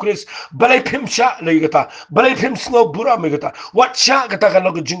kabentau Chris balai pim sha le kata balai pim snow bura me kata what sha kata kan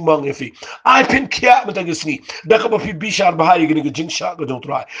lo jingmang fi ai pin kia mata gisni da ka fi bishar bahai gini jing sha ga jong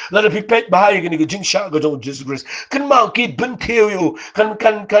try la fi pet bahai gini jing sha ga jong Jesus Christ kan mau ki ben teo kan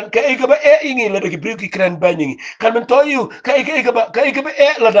ka e ga ba e ingi la ki bri ki kren ben ingi kan men to you ka e ga ba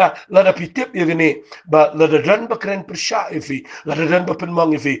e la da fi tip ye gini ba la da ran ba kren per sha fi la da ran ba pen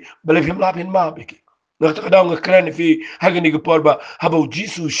mang fi balai pim lapin ma biki nak kadang ngakren fi hagani geporba habo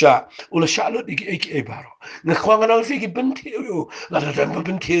jisu sha ula sha lo diki eki baro ngakwanga na fi ki benti yo la dan ba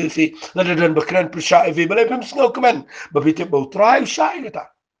benti fi la dan ba kren per sha fi balai pim snow kaman ba bite bo try sha ita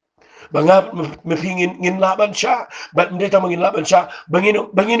bangap mepingin ngin laban sha bat ndeta mangin laban sha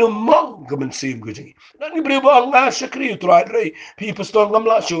bangino mong gaman sim gujing nan ni brebo ang sakri utrai rei pi pastor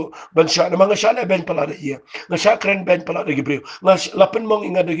ngamla shu ban sha na mga sha na ben pala da iya nga sha kren ben pala da gibreo nga lapen mong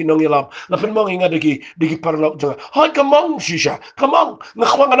inga dagi nong ilam lapen mong inga dagi parlok janga hon ka mong shisha ka mong nga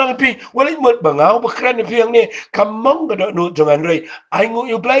khwang nang pi walay mot bangaw ba kren pi ang ni ka mong ga no jangan rei ai ngu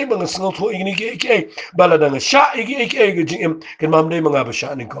yu blai bang sngo tho igni ke bala da nga sha igi gujing kan mam dei mga ba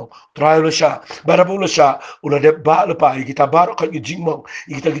sha ni ko Trial sha, barabula sha, ula de ba le pa, kita baru kat gijing mong,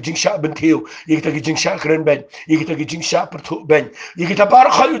 kita gijing sha bentiu, kita gijing sha keren ben, kita gijing sha pertu ben, kita baru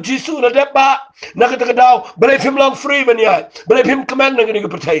kat jisu ula de ba, nak kita kedau, balai film long free ben ya, balai film command nak ni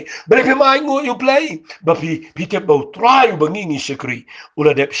kepertai, balai film aingu you play, bapi pitep bau trial bangingi sekri,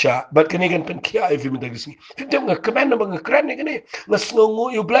 ula de sha, bat kini kan pen kia film dah gisni, film ngak command nak keren ni kini,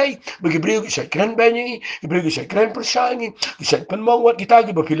 ngasngu you play, bagi beri kisah keren ben ni, beri kisah keren persha ni, kisah pen mong wat kita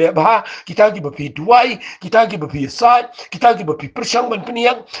gi bapi le kita gi bapi duai kita gi bapi sat kita gi bapi persang ban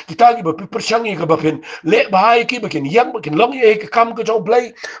peniang kita gi bapi persang ni ke bapin le bahai ki bakin yang bakin long ye ke kam ke jong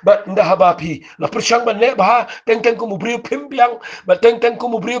blai bat nda ha bapi la persang ban le bah teng ko mu brio pimbiang bat teng ko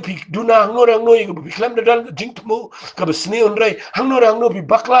mu brio pi duna ngorang noi ke bapi klam dan jing tmu ka besne on rai hangnorang no bi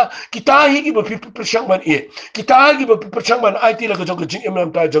bakla kita hi gi bapi persang ban ye kita gi bapi persang ban IT la ke jong jing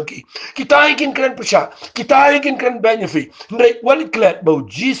emam ta jong ki kita hi kin kren persang kita hi kin kren benefit ndai wal klet bau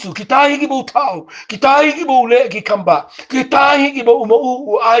jisu kita higi bau tau kita higi bau le ki kamba kita higi bau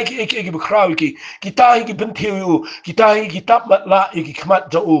mau ai ki crowd ki kita higi bentiu kita higi tap mat la ki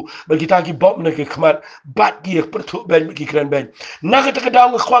khmat jau ba kita ki bom na ki khmat bat ki pertu ben ki kren ben na kita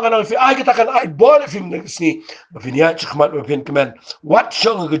kadang khwa na fi ai kita kan ai bol film na sni ba finia khmat ba fin kemen what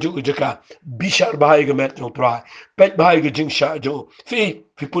shong ga ju jaka bishar bahai ga met no try pet bahai ga jing sha jo fi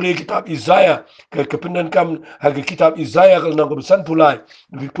pulih kitab Isaiah kepenan kam harga kitab Isaiah kalau nak besan pulai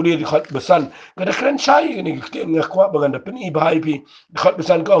pulih dikhat besan kada keren sai ni ngakwa banganda pen i bahai pi dikhat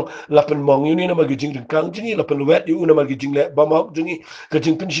besan kong lapen mong ini nama gijing dengkang jingi lapen luwet yu nama gijing le bamok jingi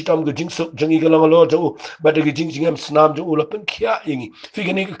gijing pen sitam gijing sok jingi galang lo jo bada gijing jingam snam jo lapen kia ingi fi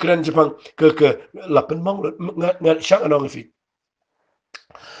gini keren Jepang ke lapen mong ngat syang anong fi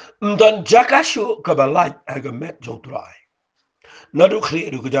dan jakashu kabalai aga met jo try nadu khri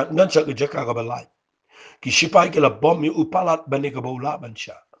du kujan nan sa ke jaka ka balai ki sipai ke la bom yu upalat bani ka bola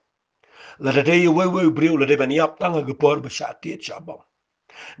bansha la de ye we briu la de bani ap tanga ke por ba sha ti cha bom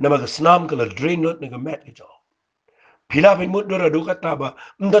nama ka snam ka la drain not ne ka met ke jo pila bin mud dora du kata ba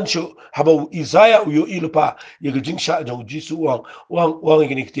ndan shu habo Isaiah yu ilpa ye ke jing sha jo jisu wang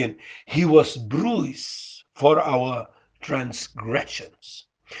ke niktin he was bruised for our transgressions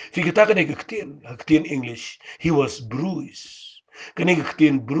fi kita ka ne ke English he was bruised kini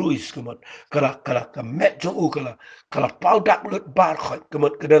ketin bruis kemot kala kamet jong kala paudak lut bar khot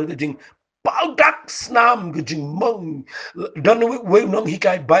kemot kedan kejing paudak snam kejing mong dan we nong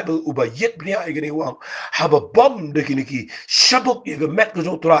hikai Bible uba yet bria igani wang haba bom de kini ki shabuk ye met ke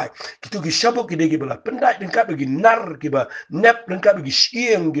jong try kitu ki shabuk ki de ki bala pendai den ka bagi nar ki ba nep den ka bagi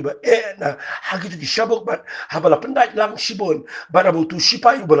sieng ki ba na ha kitu ki shabuk bat haba la pendai lang sibon bara bu tu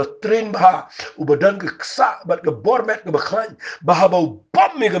sipai uba train ba uba dan ke ksa bat ke bormet ke ba khan bahabo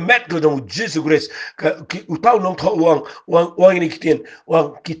bom me met ke jong Jesus Christ ki utau nong tho wang ini kitien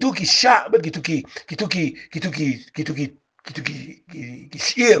wang kitu ki sha bat kitu ki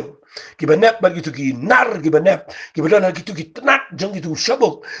sieng ki banep bat kitu ki nar ki banep ki badana kitu ki tenat jong kitu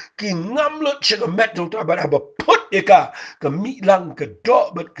shabuk ki ngamlut che met jong ta ba put eka ke mi lang ke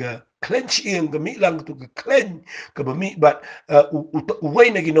do bat ke clench ing ke mi lang tu ke clench ke mi bat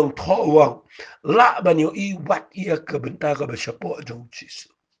uwei na ginong tho wang la ban yo I wat ia ke benta ke ba shapo jong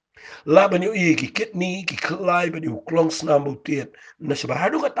Jesus la ban yo I ki kidney ki klai ban yo klong snam tiet na seba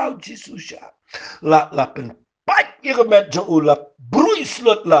hadu ka tau Jesus sha la pen pat ye ke met jong la bruis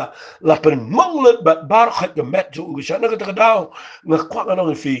lot la pen monglet bat bar khat ke met jong sha na ka dau na kwa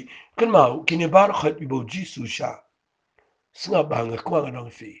anong fi kan mau kini bar khat bi bo Jesus sha snga ba nga kwa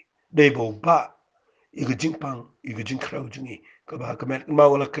anong fi dei bo ba iga jingpang iga jingkrau jungi ka ba ka met ma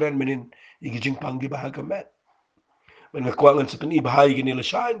wala kren menin iga jingpang gi ba ka met men ga kwangan sa pin ibahai gi nila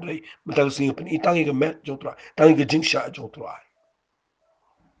shain dai matag singa pin itang iga met jong tra tang iga jingsha jong tra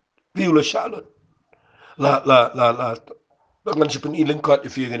viula shalot la ngan sa pin ilang kot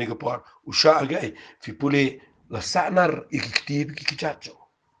if iga ni ka par usha agay fi pule la sanar ikikti kikichacho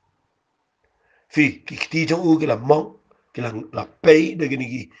fi kikti jong u la mong kilang la pay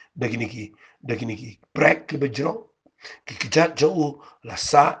dagini prek ke bejrong kikijat jong u la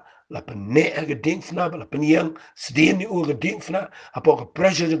sa la pene aga ding fna la peniang sedien ni u ga ding fna apo ka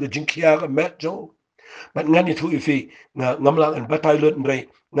pressure ga jinkia ga met jong but ngani thu ifi ngamlang an batai lot ndrai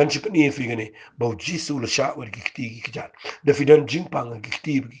ngan chipni ifi gani bo jisu la sha war kikti kikijat da fidan jingpang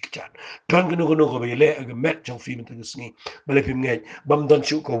kikti kikijat tan gno go be le aga met jong fi mta gisni bale pim ngai bam dan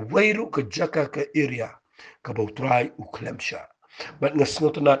chu ko wairu ka jaka ka area ka bo try u klemsha but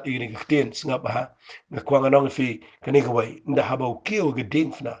ngasnotanat igni kikten snga ba nga kwanga nong fi kani go wai nda habo kio ga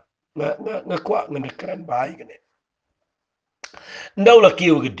ding fna nga kwa nga kran bai gani ndawla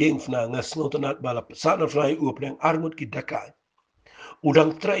kio ga ding fna ngasnotanat bala sana fly opening armut ki dakai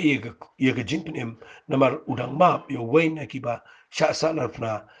udang tra ye ga jingpinem namar udang map yo wain akiba sha sana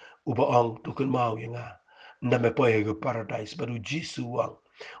fna uba ong tukun mau yanga ndame po ye ga paradise baru jisu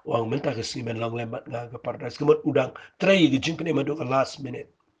wang menta ka simen long lemat nga ga paradise kemot udang tra ye ga jingpinem adu ka last minute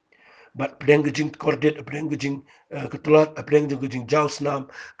but pedang gejing kordet pedang gejing ketelat pedang gejing jaus nam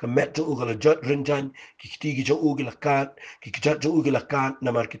ke met jong ugala jot renjan kikti gi jong ugala kat kikjat jong ugala kat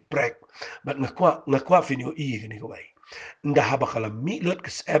namar kit prek but ngakwa finyo I ni kawai nda haba kala mi lot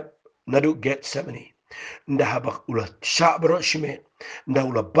kesep nadu get 70 nda haba ula shabro shime nda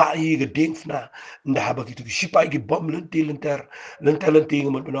ula bayi ge dingfna nda haba kitu shipai gi bom lenter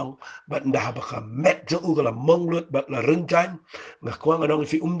ngamot benong but nda haba ka met jong ugala monglut but la renjan ngakwa nganong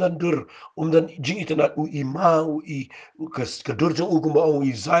fi umdan jing itanat u ima u I kas kadur jong ugumba u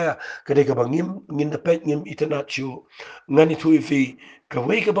Isaiah kade ka bangim ngin da pet ngim itanat chu ngani tu fi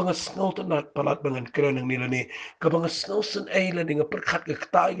kawai ka banga snautanat palat bangan krenang nila ni ka banga snausan ayla ni nga perkat ka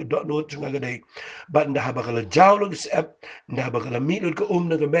ktai ka dot not nga gadai but nda haba kala jawlo ka sep nda haba kala milod ka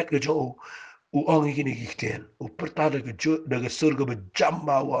na ka met ka jong u ong ikini kikten u pertada ka jo daga surga ba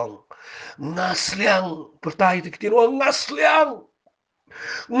jamma wang ngasliang pertai tiktin wang ngasliang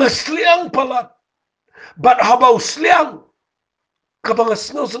palat but habau sliang kabanga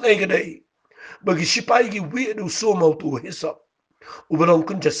snausan ay gadai bagi sipai gi wi du so mau tu hisap ubalong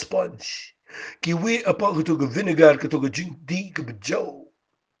kun just sponge ki wi apa kutu ke vinegar kutu ke jing di ke bejau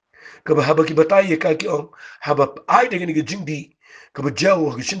ke haba ki batai ka ki ong haba ai de ni ke jing di ke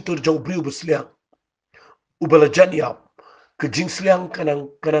bejau ke sintur jau briu besliang ubala janyap ke jing sliang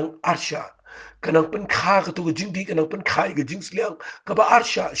kanang arsha kanang pen kha kutu ke jing di kanang pen khai ke jing sliang ke ba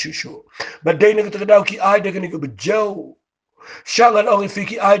arsha shushu ba dai ni kutu dau ki ai de ni ke bejau shangan ong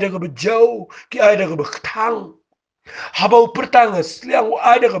fiki ai de ke bejau ki ai de ke betang habau pertangas liang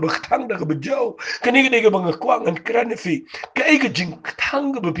ada ka baktang da ka bejau kani ka bang kwang an kran fi ka ai ka jing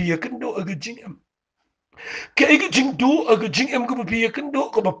tang ka biya kendo aga jing em ka ai ka jing do aga jing em ka biya kendo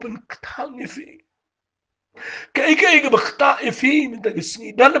ka bapen tang fi ka ai ka bakta fi min ta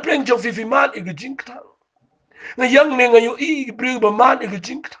gisni dan na pleng jo fi man aga jing tang na yang ne ngayo I bring ba man aga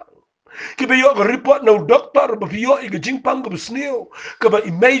jing tang kiba yo ka report no doctor ba piyo I ka jingpang ka besneo ka ba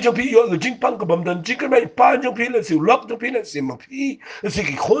imay jang piyo ka jingpang ka bamdan jingka ba ipan jang piyo si ulap jang piyo si mapi si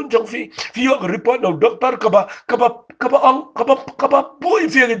ki khon jang piyo ka report no doctor ka ba boy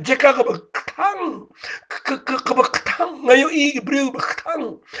fiyo ka jeka ka ba ktang ngayo I ka briyo ba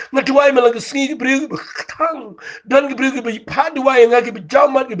ktang nga tuway malang ka sngi ka briyo ba ktang dan ka briyo ka ba ipaduway nga ka ba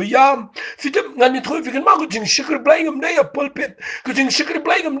jawman ka ba yam fitam nga ni thoy fikan ma ko jing shikar blayngam day a pulpit ko jing shikar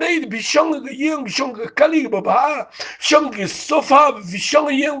blayngam day bishong ga yeng bishong ga kali ga ba shong ga sofa bishong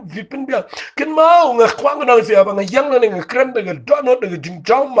yeng vipen bia ken mau nga kwang na fi aba nga yang na nga krem da ga donot da ga jing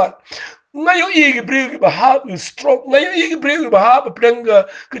jawman ngayo I ga bri ga ba ha stroke ngayo I ga bri ga ba ha pleng ga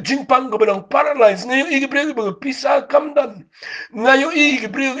jing pang ga ba paralyze ngayo I ga bri ga ba pisa kamdan ngayo I ga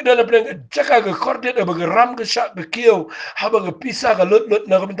bri ga da pleng jaka ga kordet ba ga ram ga sha ga kiyo ha ba ga pisa ga lot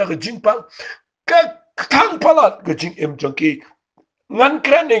na ga jing pang ka tang palat ga jing em jangki ngan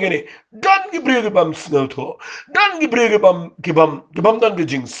kran ne gani Dan gibrege bam snow to. Dan gibrege bam gibam dan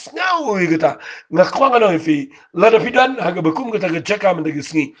gejing snow igata. Nga kwanga no fi la da fidan haga bekum gata ga cheka man da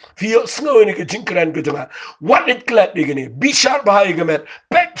gisni. Fi yo snow ni gejing kran gejanga. What it klat digene. Bi sharp ha igamet.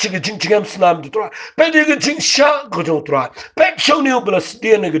 Pek chi gejing chingam snam to tra. Pek de gejing sha gejong tra. Pek show ni oblas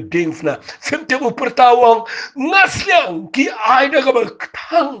de na geding fna. Fimte bu pertawang ngasliang ki aida ga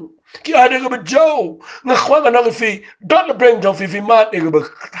tang. Ki ada ke bejau ngakwa nang fi don bring jong fi mat ke be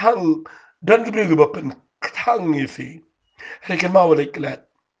tang dan ke be pen tang fi reken ma wala klat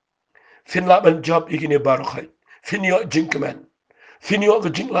fin la ban job ikini barokai fin yo jinkman fin yo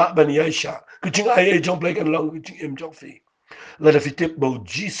ke jing la ban yaisha ke jing ai jong play kan long ke jing em jong fi la da fi tip bo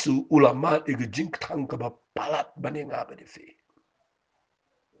jisu ulama ke jing tang ke ba palat ban nga ba de fi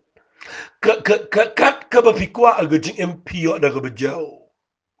ke ba fi kwa ke jing em pio da ke bejau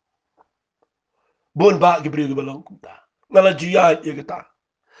bon ba gibri balong kunta ngala jiya yegata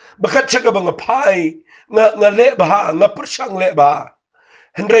bakat chaka bang pai nga le ba nga persang le ba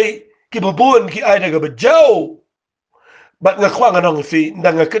hendrai ki babon ki ai daga bajau bat nga kwang anong fi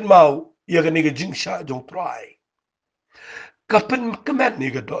ndanga ken mau ya ga ni ga jingsha jong try kapen kemen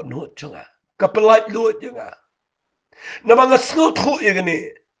ni ga do no chunga kapelait lu jenga na mga snut khu ya ga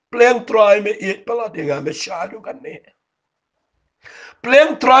ni pleng try me it pala dinga me shadu kan ni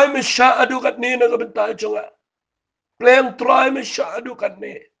pleng try me shadu kan ni na ga bentai chunga pleng try me shadu kan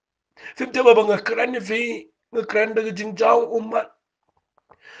ni Fim ba ngakran fi ngakran daga jingjang umat.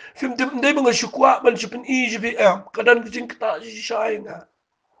 Fim ndai ba ngashukwa ban chupin fi kadan jing kata shai nga.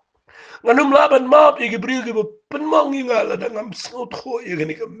 Nganum laban map igi brigi ba penmang nga la dangam snot kho igi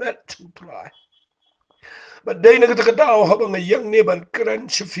ni ka met chung try. Ba dai na kata kata ha ba ngayang ne ban kran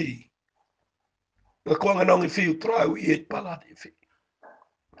fi. Ngakwa nganong fi try wi it palat fi.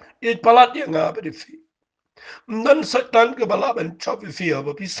 It palat ya nga ba fi. Nan satan ke balaban chop fi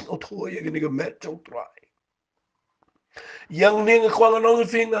ba bis snot kho igi ni ka met chung try. Yang ni ngakwa nganong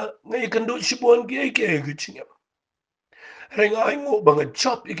fi nga ikan do shibon ki ke chingam. Renga ingo banga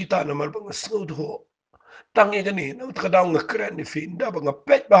chop ikita na mar banga snod ho. Tang ikan ni na utkadaw nga kren ni fi nda banga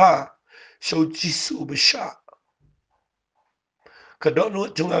pet baha. So jisu besha. Kadon no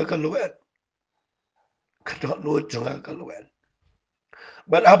junga kaluet. Kadon no junga kaluet.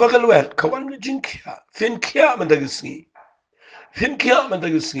 But haba kaluet kawan ga Jingpynkhiah. Fin kia man dagisni. Fin kia man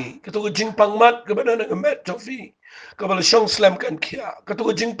dagisni. Kato ga Jingpynkhiah kabana na met jong fi. Kabala shong slam kan kia. Kato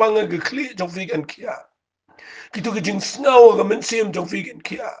ga Jingpynkhiah ga kli jong fi kan kia. Kito ka jing snow ka mensiam jong figan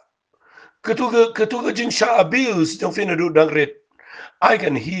kia. Kito ka jing sha abuse jong fina do dang ret. I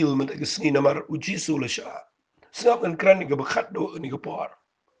can heal man ka sni namar uji sula sha. Snap kan kran ni ka bakat do ni ka por.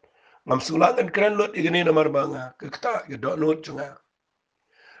 Ngam sulang kan kran lot igani namar banga ka kta ka do not chunga.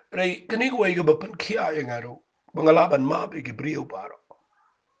 Ray kani ko ay ka bapan kia yang aro. Bangalaban ma be ki brio paro.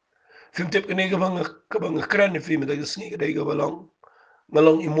 Fimtip kani ka banga kran ni fi man ka sni ka day ka balong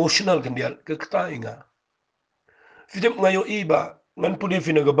ngalong emotional kan dial ka kta nga. Fitip ngayo iba, ngan puli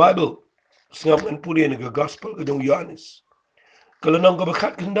finaga Bible, singap ngan puli naga gospel ka jong Yohanes. Kalau nang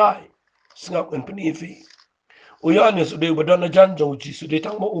kabakat kendai, singap ngan penifi. O Yohanes udah badan ajan jong Jisu, dia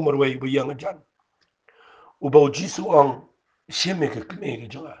tang mau umur wai bayang ajan. Ubau Jisu ang sieme ke kene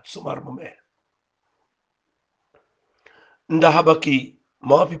ke jonga, sumar mame. Nda habaki,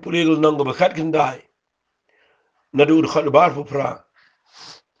 maafi puli nang kabakat kendai, nadu urkhat bar pupra,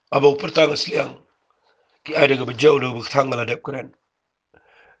 abau pertang asliang, ki ada ke bejau dah bertanggal adap keren.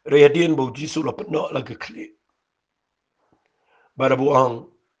 Rayadian bau Jisu la penok lagi klik. Bara buang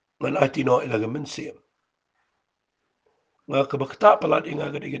ngan ati no ilaga mensiam. Nga kabakta palat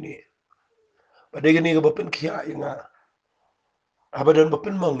inga gadigani. Badigani ka bapen kia inga. Habadan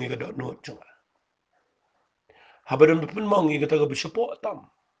bapen mangi ka dot no chunga. Habadan bapen mangi ka taga bishapo atam.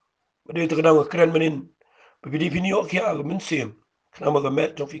 Badigani ka kadang keren manin. Babidi pinio kia ka mensiam. Kanama ka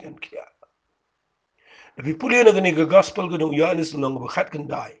met jong fikan kia. Tapi puli na gani ka gospel ka nung Yohanes nung bakat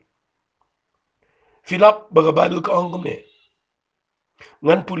kandai. Filap baga Bible ka ang kami.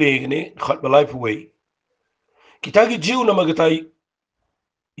 Ngan puli gani khat balay puway. Kita ki jiw na magatay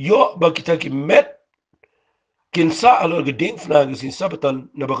yo ba kita ki met kinsa alor geding fna gisin sabatan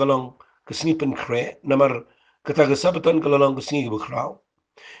na bakalang kasnipan kre namar kata ga sabatan kalalang kasni bakraw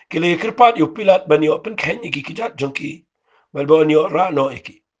kile kirpat yo pilat ban yo pen khen iki kijat jongki balbo yo ra no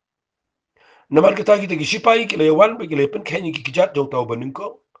iki namar kata kita ki sipai kile wan ba kile pen khen iki kijat jong taw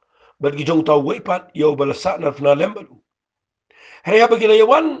baningko bal gi jong taw weipat yo balasa na fna lembalu haya ba kile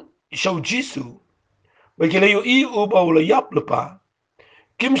wan shaw jisu ba kile yo I u ba wala yap lepa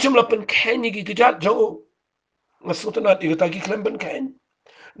kim sim la pen khen iki kijat jong ngasutanat igatagi klemben ken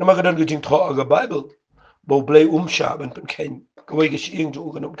na magadan gajing tho aga Bible bo blay sha ban pen ken kawai ga shiing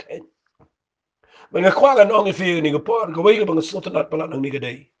jo ganum ken Mengakwagan ong ifi ni gapor gawai ka bang sotanat pala nang ni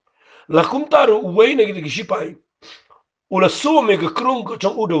gadai. Lakum taru uway na gidi gisipay. Ula sum e krung ko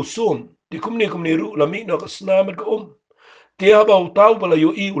chong udo sum. Ti kumni ru la mi no ka snamet ko Ti haba utau pala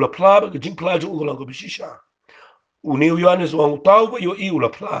yo I ula pla ba jing pla jo ulang ko bishisha. Uni Yohanes wa utau ba yo I ula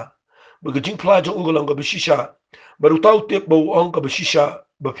pla. Ba jing pla jo ulang ko bishisha. Ba utau te ba ong ka bishisha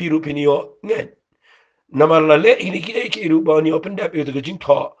ba piru pinio ngen. Namar la le ini ki eke ru ba ni open dap yo te jing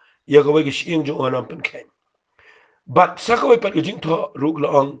tho ya ka wa gi shing jo anam pen ken. But sakaway pat jing tho ru la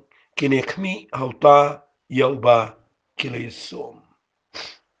ong kine khmi hauta yau ba kile som.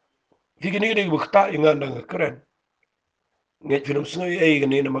 Higini ni bukta ingan nang keren. Nget film snoi e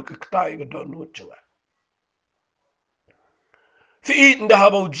gani na makakta ga don no chunga. Fi nda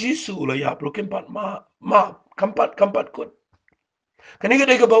haba jisu la ya pro kempat ma kampat kun. Kani ga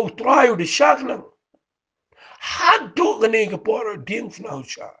ga ba utrayo de shak nang. Hadu gani ga por ding fnau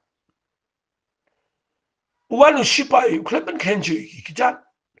sha. Wanu shipai klepen kenji kijat.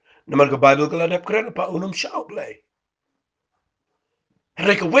 Namal ga Bible ga ladap keren pa unum shauk lay.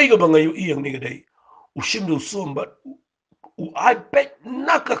 Reka wega ba ngayon iyang ni gaday. Usim do sumbat. I bet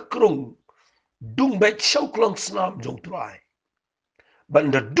naka krung. Dung bet show klong snam jong try.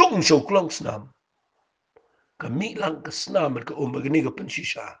 But the dung show klong snam. Kami lang ka snam at ka umagani ka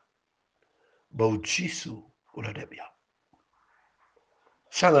pansisha. Bau jisu ula debya.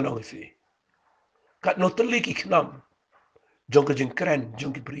 Sanga nang ifi. Kat no teliki knam. Jong ka jing kren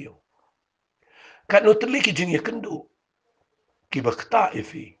jong ki brio. Kat no teliki jing yakendu. Kiba kta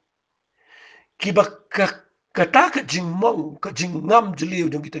ifi. Kiba kata ka jing mong ka jing ngam jeliu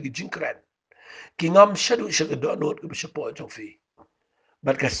jong kita ki jing kren. Ki ngam shadu shaga donot ka bishapo jong fi.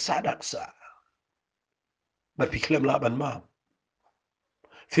 Bat ka sadak sa. Bat piklem laban ma.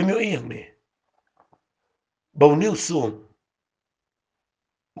 Fimyo iyang ni. Bau niu sum.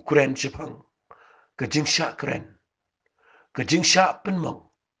 Ukren Japan. Ka jing sha kren. Ka jing sha penmong.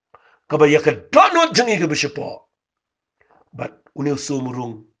 Ka ba ya ka donot jang ka bishapo. Bat uniu sum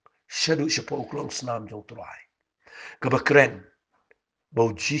rung shadu shapo uklong snam jong turai. Ka ba kren.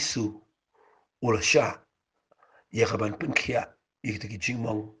 Bau jisu ula sha. Ya ka ban Jingpynkhiah. Ikita ki jing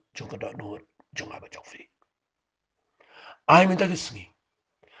mong jong ka donot jong aba jong fi. Ay minta kisngi.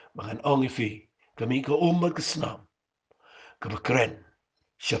 Makan ong ifi. Kami ka umar ka snam. Ka ba kren.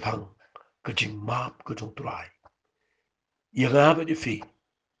 Shapang ka jing map ka jong turai. Yang aba di fi.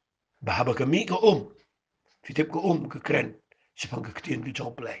 Bahaba kami ka Fitip ka ka kren. Shapang ka katiyan ka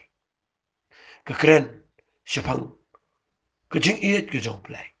jong play. Ka kren. Shapang ka jing iit ka jong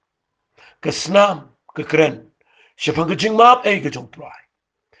play. Ka snam ka kren. Shapang ka jing map ay ka jong turai.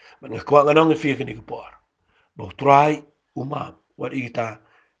 Mangakwa nga nang ifi ka ni ka por. Bau turai umam. Wat ikita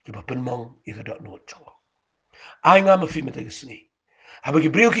kiba penmong ikadok not jong. Ay nga mafi mata kisngi.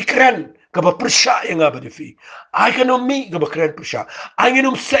 Habagi brio ki kren kaba persya yang aba defi. Ay kanom mi kaba kren persya. Ay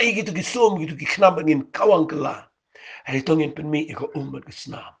nginom say gitu ki som gitu ki knam ngin kawang kala. Hari tongin pen mi iko umat ke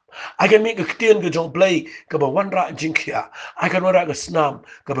snam. Ay kan mi ke ketian ke jong play kaba wanra Jingpynkhiah. Ay kan wanra ke snam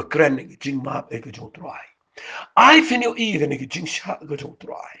kaba kren ke jing map ke jong try. Ay finyo I ke ke jing sha ke jong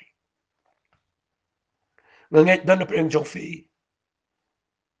try. Nganget dan na preng jong fi.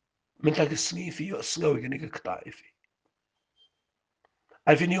 Minta ke sngi fi yo sngaw ke ke kta fi.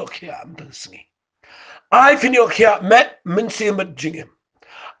 Ay finyo kia minta ke sngi. Ay finyo kia met min simet jingem.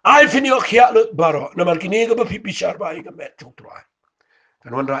 Ay finyo kia lut baro. Namal kini ka ba pipi sharba ay ka met jong try.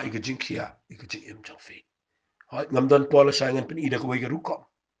 Kan wanra ay ka Jingpynkhiah ay ka jingem jong fi. Hoy ngamdan pola sayangan pen ida ka way ka rukom.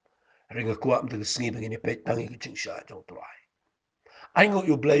 Ringa kuwa minta ke sngi bangini pet tangi ka jing sha jong try. Ay ngot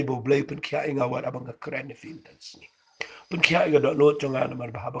yu blay bo blay pen kia inga wat abang ka kren ni fi minta ke sngi. Pen kia ay ka dot not jong ana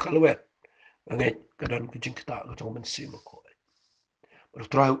mar bahaba kalawet. Nganget kadan ka jing kita ka jong mensima ko. Pero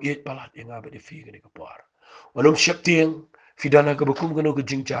try it palat inga ba di fi ka ni ka par. Wanom siap tiang fidana ka bakum ka no ka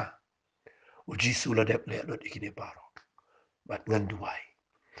jing cha. Uji sula dep le lot ikini paro. Bat ngan duway.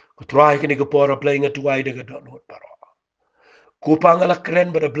 Ko try ka ni ka par play nga duway da ka dot not paro. Ko pangala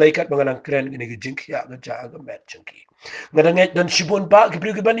kren ba da play kat mangalang kren ka ni ka Jingpynkhiah ka ja ka met changki. Ngadanget dan sibon ba ki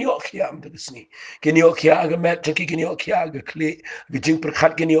priyo ki ba niyo kia am tagasni. Kini o kia aga met changki kini o kia aga kli. Ga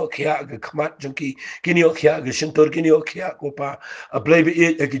Jingpynkhiah kini o kia aga kamat changki. Kini o kia aga shintor kini o kia ko pa. A play bi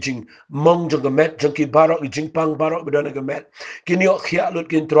it aga jing mong jang ga met changki barok ga Jingpang barok ba dan aga met. Kini o kia lut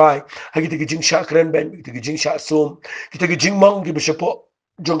kin try. Hagi ta ga jing sha kren ben. Kita ga jing sha sum. Kita ga jing mong ki ba siya po.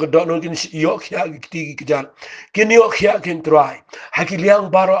 jong ka dono kin yok ya ki kijan kin yok ya kin try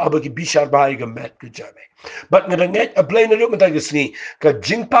hakiliang baro abagi bishar bai ga met ke jame but ngadanget a plane ru mata gisni ka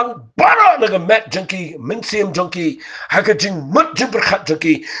jingpang baro na ga met junkie minsim junkie haka jing mut jing berkhat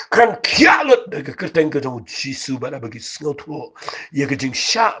junkie kan kialut ga kerteng ka jong jisu ba abagi snotwo ye ga jing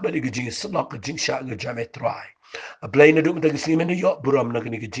sha ba ga jing slok ga jing sha ga jame try a plane ru mata gisni men yo buram na ga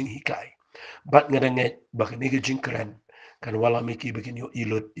ni ga jing hikai but ngadanget ba ga ni ga jing kran kan wala miki bikin yo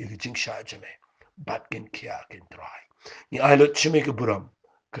ilut yo jing sha jame bat ken kia ken try ni ilut chime ke buram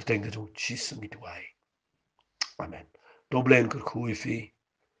kerteng ke chis ngi tuai amen doblen ker kui fi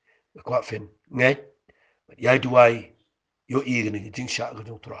kwa fin ngai yai tuai yo i ni jing sha ke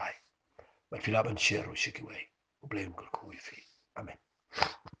try bat filaban share shiki wai doblen ker kui fi amen